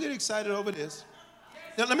if you don't get excited over this,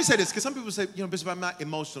 now, let me say this, because some people say, Bishop, I'm not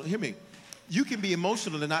emotional. Hear me. You can be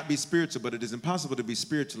emotional and not be spiritual, but it is impossible to be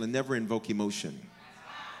spiritual and never invoke emotion.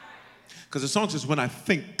 Because the song says, when I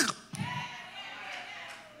think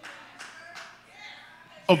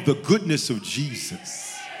of the goodness of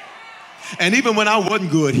Jesus, and even when I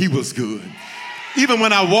wasn't good, he was good. Even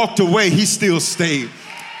when I walked away, he still stayed.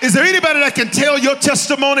 Is there anybody that can tell your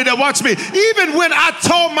testimony that watch me? Even when I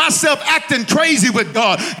told myself acting crazy with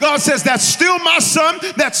God, God says, that's still my son,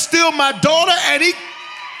 that's still my daughter, and he...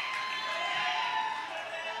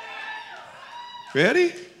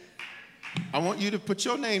 Ready? I want you to put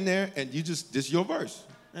your name there, and this is your verse.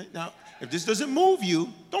 Right? Now, if this doesn't move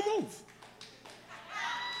you, don't move.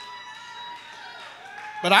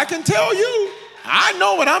 But I can tell you, I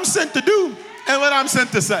know what I'm sent to do and what I'm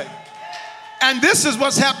sent to say. And this is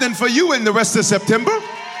what's happening for you in the rest of September,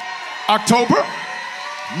 October,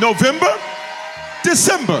 November,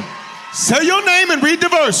 December. Say your name and read the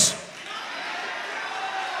verse.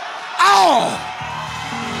 Oh!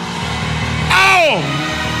 Oh!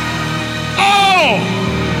 Oh!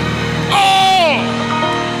 Oh!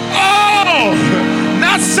 Oh!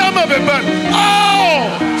 Not some of it, but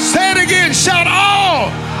oh! Say it again. Shout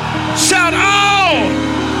oh! Shout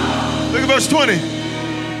oh! Look at verse 20.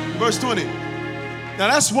 Verse 20. Now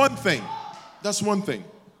that's one thing. That's one thing.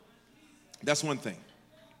 That's one thing.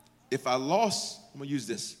 If I lost, I'm going to use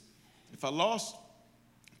this. If I lost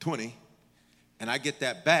 20 and I get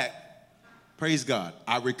that back, praise God,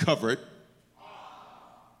 I recovered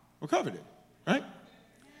it, right?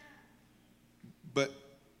 But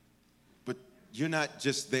you're not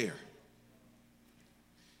just there.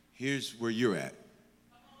 Here's where you're at.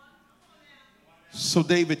 So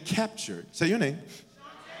David captured, say your name,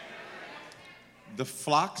 the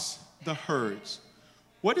flocks, the herds.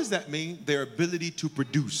 What does that mean? Their ability to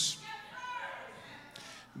produce.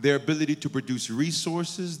 their ability to produce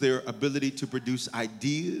resources, their ability to produce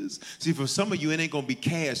ideas. See, for some of you, it ain't going to be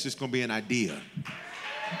cash, it's going to be an idea.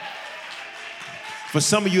 For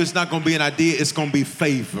some of you, it's not going to be an idea, it's going to be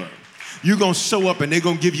favor. You're going to show up and they're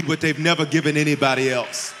going to give you what they've never given anybody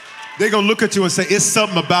else. They're going to look at you and say, it's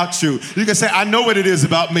something about you. You can say, I know what it is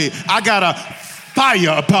about me. I got a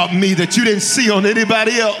fire about me that you didn't see on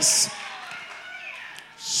anybody else.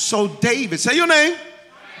 So David, say your name,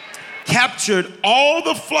 captured all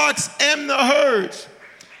the flocks and the herds,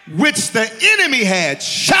 which the enemy had.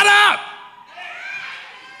 Shut up!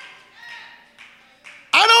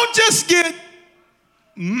 I don't just get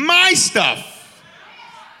my stuff.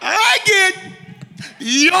 I get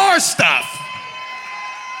your stuff.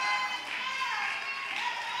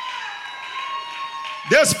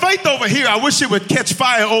 There's faith over here. I wish it would catch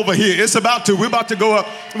fire over here. It's about to. We're about to go up.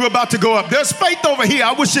 We're about to go up. There's faith over here.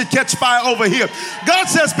 I wish it'd catch fire over here. God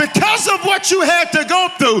says, because of what you had to go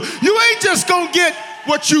through, you ain't just going to get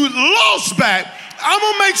what you lost back. I'm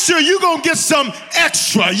going to make sure you're going to get some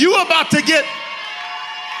extra. You about to get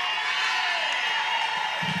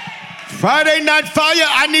Friday Night Fire.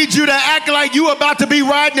 I need you to act like you about to be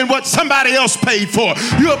riding in what somebody else paid for.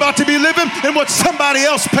 You're about to be living in what somebody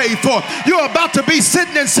else paid for. You're about to be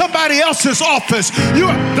sitting in somebody else's office.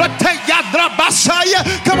 Come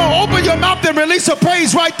on, open your mouth and release a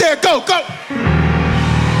praise right there. Go, go.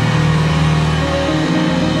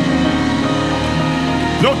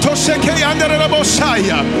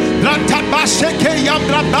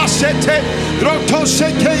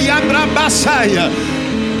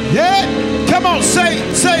 Yeah, come on, say,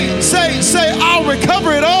 I'll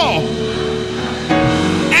recover it all.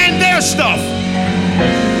 And their stuff.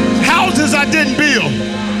 Houses I didn't build.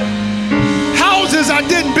 Houses I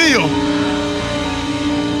didn't build.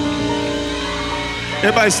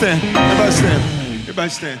 Everybody stand. Everybody stand. Everybody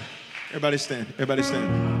stand. Everybody stand. Everybody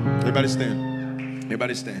stand. Everybody stand.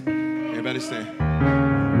 Everybody stand. Everybody stand.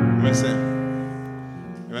 Everybody stand.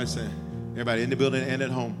 Everybody stand. Everybody in the building and at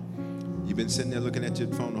home. You've been sitting there looking at your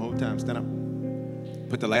phone the whole time. Stand up.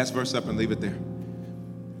 Put the last verse up and leave it there.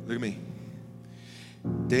 Look at me.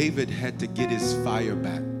 David had to get his fire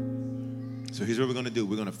back. So here's what we're going to do.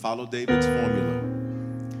 We're going to follow David's formula.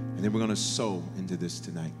 And then we're going to sow into this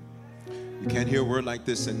tonight. You can't hear a word like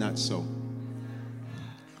this and not sow.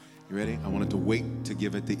 You ready? I wanted to wait to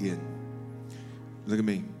give at the end. Look at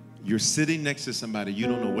me. You're sitting next to somebody. You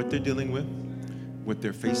don't know what they're dealing with, what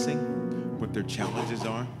they're facing, what their challenges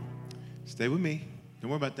are. Stay with me.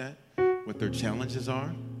 Don't worry about that. What their challenges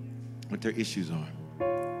are, what their issues are.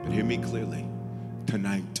 But hear me clearly.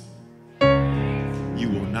 Tonight, you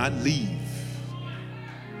will not leave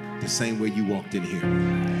the same way you walked in here.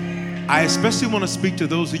 I especially want to speak to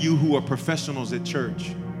those of you who are professionals at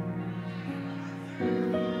church.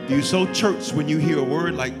 You're so church when you hear a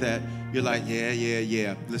word like that, you're like,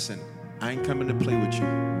 yeah. Listen, I ain't coming to play with you.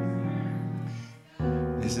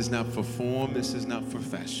 This is not for form. This is not for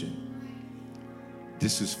fashion.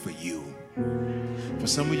 This is for you. For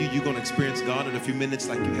some of you, you're going to experience God in a few minutes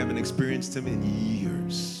like you haven't experienced Him in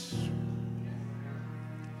years.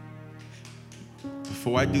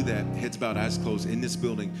 Before I do that, heads bowed, eyes closed, in this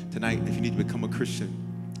building tonight, if you need to become a Christian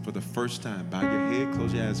for the first time, bow your head,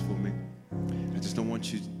 close your eyes for me. I just don't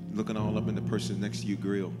want you looking all up in the person next to you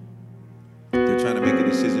grill. They're trying to make a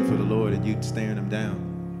decision for the Lord and you staring them down.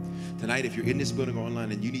 Tonight, if you're in this building or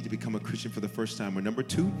online and you need to become a Christian for the first time, or number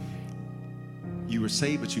two, you were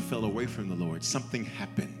saved, but you fell away from the Lord. Something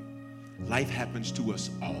happened. Life happens to us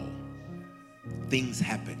all. Things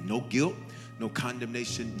happen. No guilt, no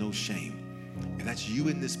condemnation, no shame. And that's you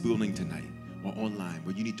in this building tonight or online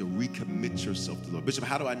where you need to recommit yourself to the Lord. Bishop,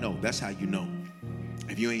 how do I know? That's how you know.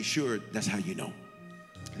 If you ain't sure, that's how you know.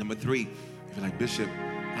 Number three, if you're like, Bishop,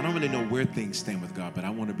 I don't really know where things stand with God, but I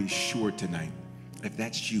want to be sure tonight. If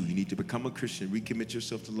that's you, you need to become a Christian, recommit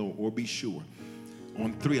yourself to the Lord, or be sure.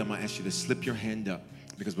 On three, I'm going to ask you to slip your hand up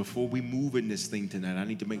because before we move in this thing tonight, I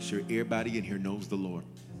need to make sure everybody in here knows the Lord.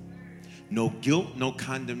 No guilt, no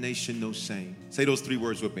condemnation, no shame. Say those three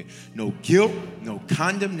words with me. No guilt, no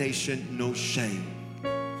condemnation, no shame.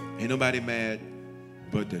 Ain't nobody mad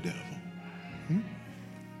but the devil.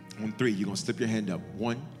 On three, you're going to slip your hand up.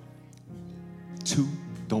 1, 2,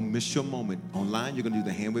 don't miss your moment. Online, you're going to do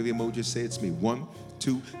the hand wave emoji. Say it's me. 1,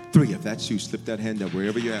 2, 3. If that's you, slip that hand up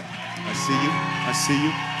wherever you're at. I see you. I see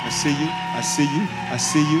you. I see you. I see you. I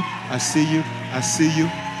see you. I see you. I see you.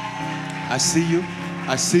 I see you.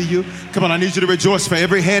 I see you. Come on, I need you to rejoice for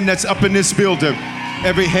every hand that's up in this building,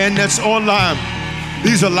 every hand that's online.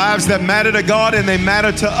 These are lives that matter to God and they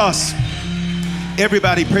matter to us.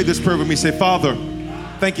 Everybody pray this prayer with me. Say, Father,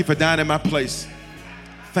 thank you for dying in my place.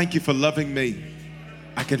 Thank you for loving me.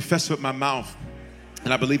 I confess with my mouth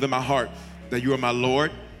and I believe in my heart that you are my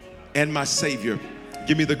Lord and my Savior.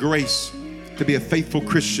 Give me the grace to be a faithful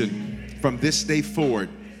Christian from this day forward.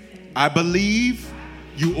 I believe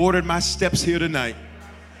you ordered my steps here tonight.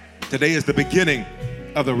 Today is the beginning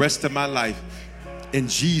of the rest of my life. In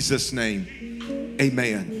Jesus' name,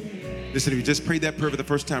 amen. Listen, if you just prayed that prayer for the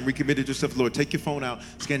first time, recommitted yourself to the Lord, take your phone out,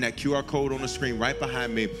 scan that QR code on the screen right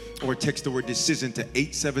behind me, or text the word decision to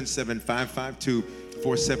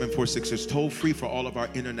 877-552-4746. It's toll free for all of our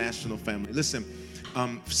international family. Listen,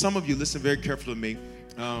 some of you, listen very carefully to me.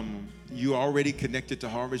 You are already connected to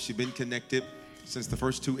Harvest. You've been connected since the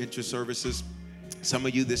first 2 intro services. Some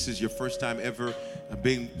of you, this is your first time ever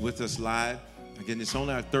being with us live. Again, it's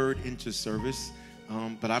only our 3rd intro service,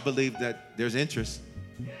 but I believe that there's interest.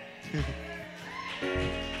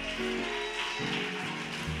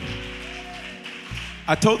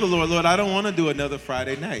 I told the Lord, I don't want to do another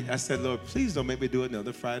Friday night. I said, Lord, please don't make me do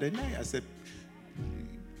another Friday night. I said,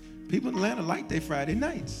 people in Atlanta like their Friday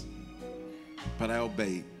nights. But I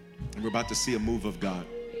obeyed. And we're about to see a move of God.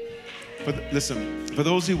 Listen, for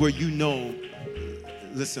those of you where you know,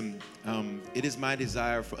 listen, it is my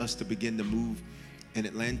desire for us to begin to move in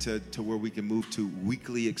Atlanta to where we can move to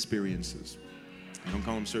weekly experiences. I don't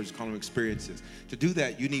call them services, call them experiences. To do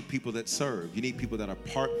that, you need people that serve. You need people that are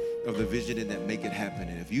part of the vision and that make it happen.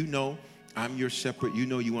 And if you know I'm your shepherd, you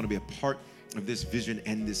know you want to be a part of this vision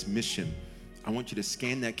and this mission, I want you to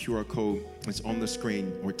scan that QR code that's on the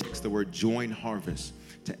screen or text the word Join Harvest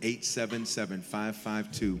to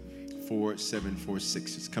 877-552-4746.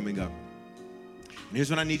 It's coming up. And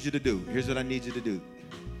here's what I need you to do. Here's what I need you to do.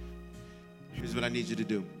 Here's what I need you to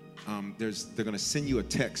do. They're going to send you a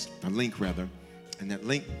text, a link rather, and that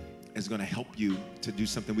link is going to help you to do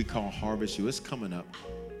something we call Harvest You. It's coming up.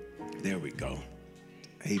 There we go.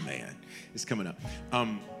 Amen. It's coming up.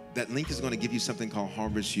 That link is going to give you something called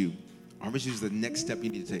Harvest You. Harvest You is the next step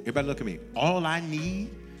you need to take. Everybody look at me. All I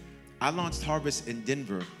need, I launched Harvest in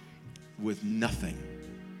Denver with nothing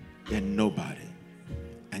and nobody.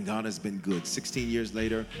 And God has been good. 16 years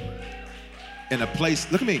later, in a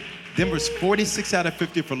place, look at me, Denver's 46 out of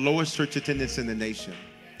 50 for lowest church attendance in the nation.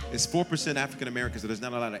 It's 4% African Americans, so there's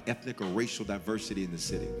not a lot of ethnic or racial diversity in the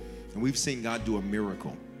city. And we've seen God do a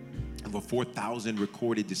miracle. Over 4,000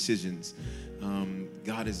 recorded decisions.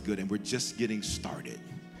 God is good, and we're just getting started.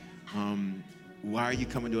 Why are you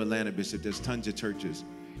coming to Atlanta, Bishop? There's tons of churches.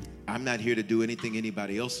 I'm not here to do anything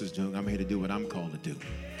anybody else is doing. I'm here to do what I'm called to do.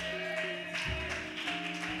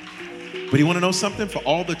 But you want to know something? For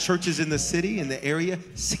all the churches in the city, in the area,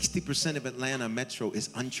 60% of Atlanta metro is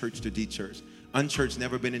unchurched or de-churched. Unchurched,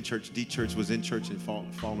 never been in church. De-churched was in church and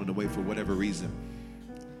fallen away for whatever reason.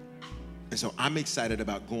 And so I'm excited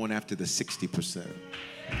about going after the 60%.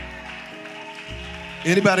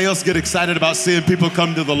 Anybody else get excited about seeing people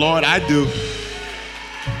come to the Lord? I do.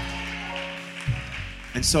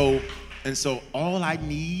 And so all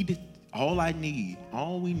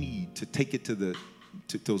we need to take it to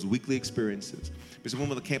those weekly experiences. Because when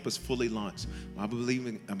the campus fully launched, I'm a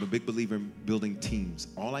big believer in building teams.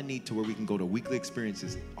 All I need to where we can go to weekly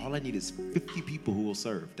experiences, all I need is 50 people who will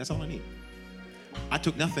serve. That's all I need. I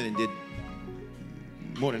took nothing and did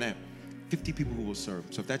more than that. 50 people who will serve.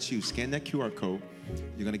 So if that's you, scan that QR code.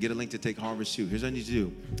 You're going to get a link to take Harvest You. Here's what I need you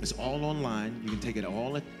to do. It's all online. You can take it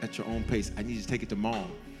all at your own pace. I need you to take it tomorrow.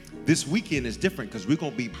 This weekend is different because we're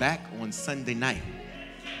going to be back on Sunday night.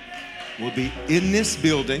 We'll be in this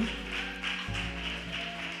building.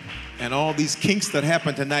 And all these kinks that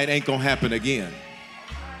happen tonight ain't going to happen again.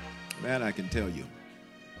 That I can tell you.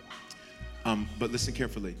 But listen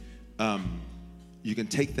carefully. You can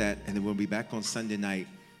take that, and then we'll be back on Sunday night.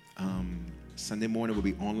 Sunday morning will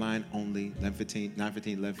be online only, 9:15,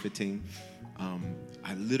 11:15.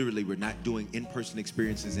 We're not doing in-person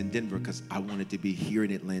experiences in Denver because I wanted to be here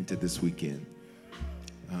in Atlanta this weekend.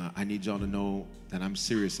 I need y'all to know that I'm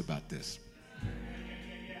serious about this.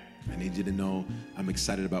 I need you to know I'm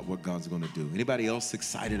excited about what God's going to do. Anybody else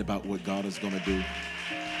excited about what God is going to do?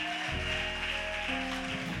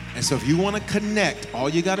 And so if you want to connect, all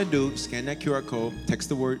you got to do, scan that QR code, text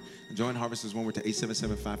the word, Join Harvest is one word to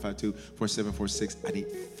 877-552-4746. I need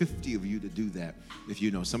 50 of you to do that. If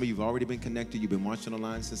you know, some of you have already been connected. You've been watching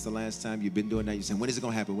online since the last time. You've been doing that. You're saying, when is it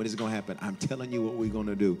going to happen? When is it going to happen? I'm telling you what we're going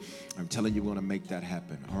to do. I'm telling you we're going to make that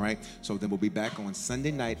happen. All right? So then we'll be back on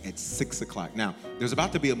Sunday night at 6 o'clock. Now, there's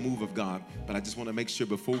about to be a move of God, but I just want to make sure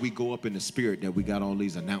before we go up in the spirit that we got all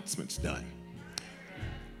these announcements done.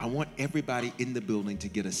 I want everybody in the building to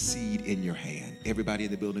get a seed in your hand. Everybody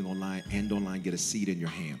in the building online and online get a seed in your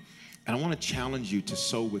hand. And I want to challenge you to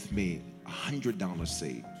sow with me $100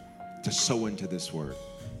 seed to sow into this word.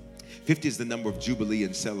 50 is the number of jubilee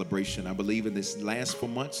and celebration. I believe in this last 4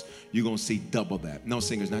 months, you're going to see double that. No,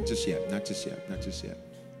 singers, not just yet, not just yet, not just yet,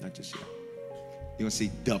 not just yet. You're going to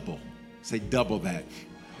see double. Say double that.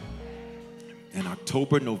 In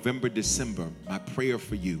October, November, December, my prayer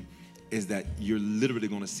for you is that you're literally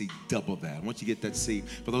going to see double that. Once you get that seed,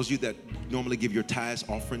 for those of you that normally give your tithes,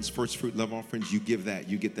 offerings, first fruit, love offerings, you give that.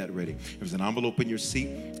 You get that ready. There's an envelope in your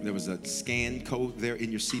seat. There was a scan code there in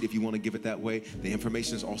your seat if you want to give it that way. The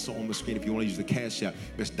information is also on the screen if you want to use the Cash App.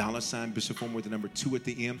 There's $ Bishop Foreman with the number 2 at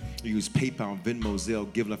the end. You use PayPal, Venmo,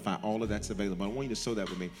 Zelle, Givelify. All of that's available. I want you to sow that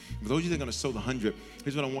with me. For those of you that are going to sow the 100,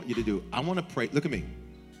 here's what I want you to do. I want to pray. Look at me.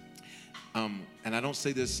 And I don't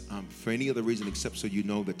say this for any other reason except so you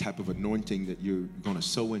know the type of anointing that you're going to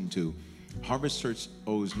sow into. Harvest Church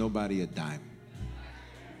owes nobody a dime.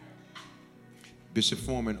 Bishop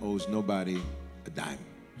Foreman owes nobody a dime.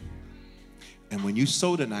 And when you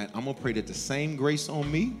sow tonight, I'm going to pray that the same grace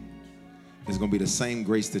on me is going to be the same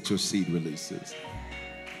grace that your seed releases.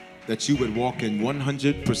 That you would walk in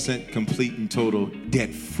 100% complete and total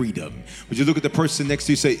debt freedom. Would you look at the person next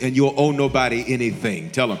to you and say, and you'll owe nobody anything?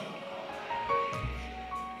 Tell them.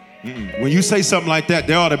 When you say something like that,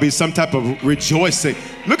 there ought to be some type of rejoicing.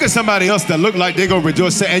 Look at somebody else that look like they're going to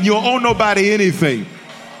rejoice, say, and you'll owe nobody anything.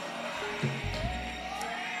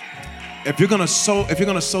 If you're going to sow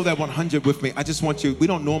that 100 with me, I just want you, we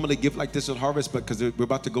don't normally give like this at Harvest, but because we're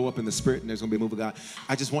about to go up in the spirit and there's going to be a move of God,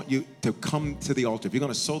 I just want you to come to the altar. If you're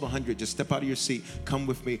going to sow the 100, just step out of your seat, come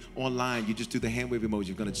with me online. You just do the hand wave emoji.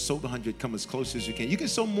 You're going to sow the 100, come as close as you can. You can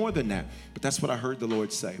sow more than that, but that's what I heard the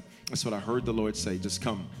Lord say. That's what I heard the Lord say. Just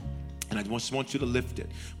come. And I just want you to lift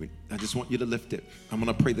it. I just want you to lift it. I'm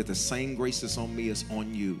going to pray that the same grace that's on me is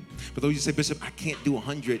on you. For those of you say, Bishop, I can't do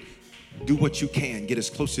 100. Do what you can. Get as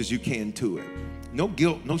close as you can to it. No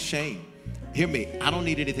guilt, no shame. Hear me. I don't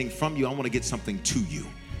need anything from you. I want to get something to you.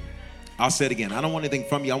 I'll say it again. I don't want anything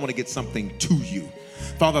from you. I want to get something to you.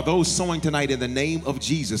 Father, those sowing tonight in the name of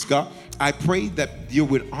Jesus, God, I pray that you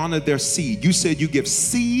would honor their seed. You said you give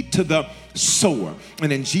seed to the sower.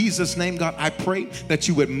 And in Jesus' name, God, I pray that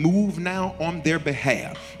you would move now on their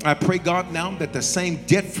behalf. I pray, God, now that the same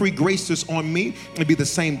debt-free grace is on me, it be the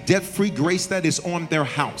same debt-free grace that is on their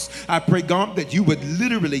house. I pray, God, that you would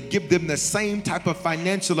literally give them the same type of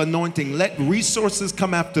financial anointing. Let resources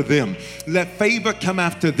come after them. Let favor come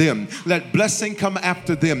after them. Let blessing come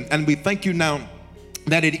after them. And we thank you now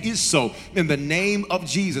that it is so in the name of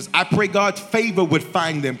Jesus. I pray, God, favor would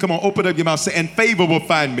find them. Come on, open up your mouth, say, and favor will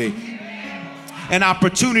find me. And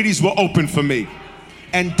opportunities will open for me.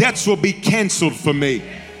 And debts will be canceled for me.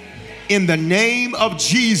 In the name of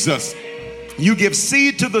Jesus, you give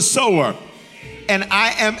seed to the sower. And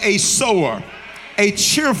I am a sower, a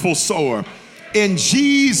cheerful sower. In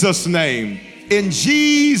Jesus' name. In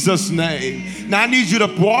Jesus' name. Now I need you to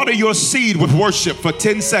water your seed with worship for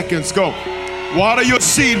 10 seconds. Go. Water your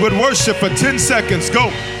seed with worship for 10 seconds. Go.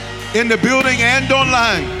 In the building and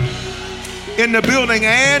online. In the building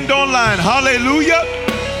and online. Hallelujah.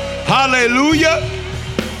 Hallelujah.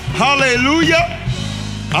 Hallelujah.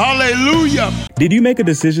 Hallelujah. Did you make a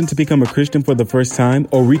decision to become a Christian for the first time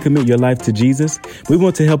or recommit your life to Jesus? We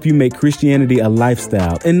want to help you make Christianity a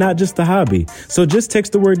lifestyle and not just a hobby. So just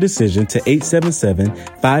text the word decision to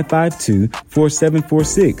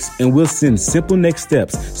 877-552-4746 and we'll send simple next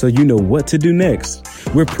steps so you know what to do next.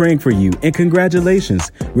 We're praying for you and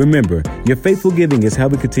congratulations. Remember, your faithful giving is how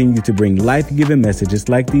we continue to bring life-giving messages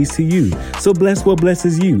like these to you. So bless what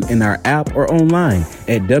blesses you in our app or online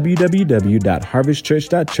at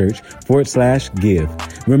www.harvestchurch.church/give.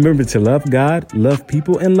 Remember to love God, love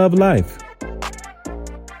people, and love life.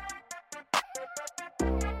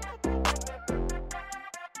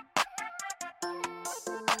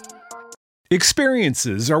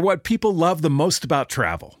 Experiences are what people love the most about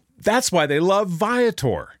travel. That's why they love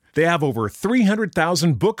Viator. They have over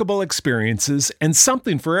 300,000 bookable experiences and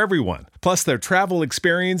something for everyone. Plus, their travel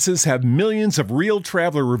experiences have millions of real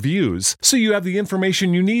traveler reviews, so you have the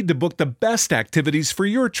information you need to book the best activities for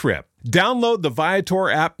your trip. Download the Viator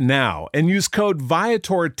app now and use code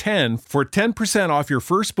Viator10 for 10% off your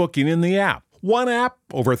first booking in the app. One app,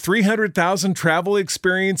 over 300,000 travel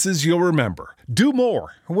experiences you'll remember. Do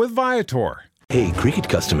more with Viator. Hey, Cricket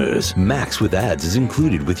customers, Max with ads is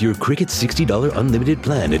included with your Cricket $60 unlimited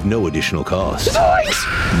plan at no additional cost. Nice!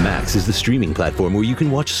 Max is the streaming platform where you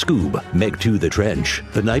can watch Scoob, Meg 2 The Trench,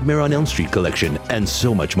 The Nightmare on Elm Street collection, and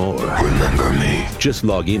so much more. Remember me. Just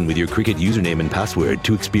log in with your Cricket username and password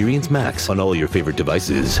to experience Max on all your favorite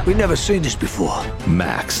devices. We've never seen this before.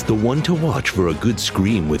 Max, the one to watch for a good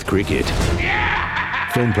scream with Cricket. Yeah!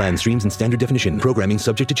 Phone plan streams in standard definition. Programming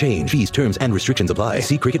subject to change. Fees, terms, and restrictions apply.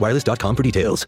 See cricketwireless.com for details.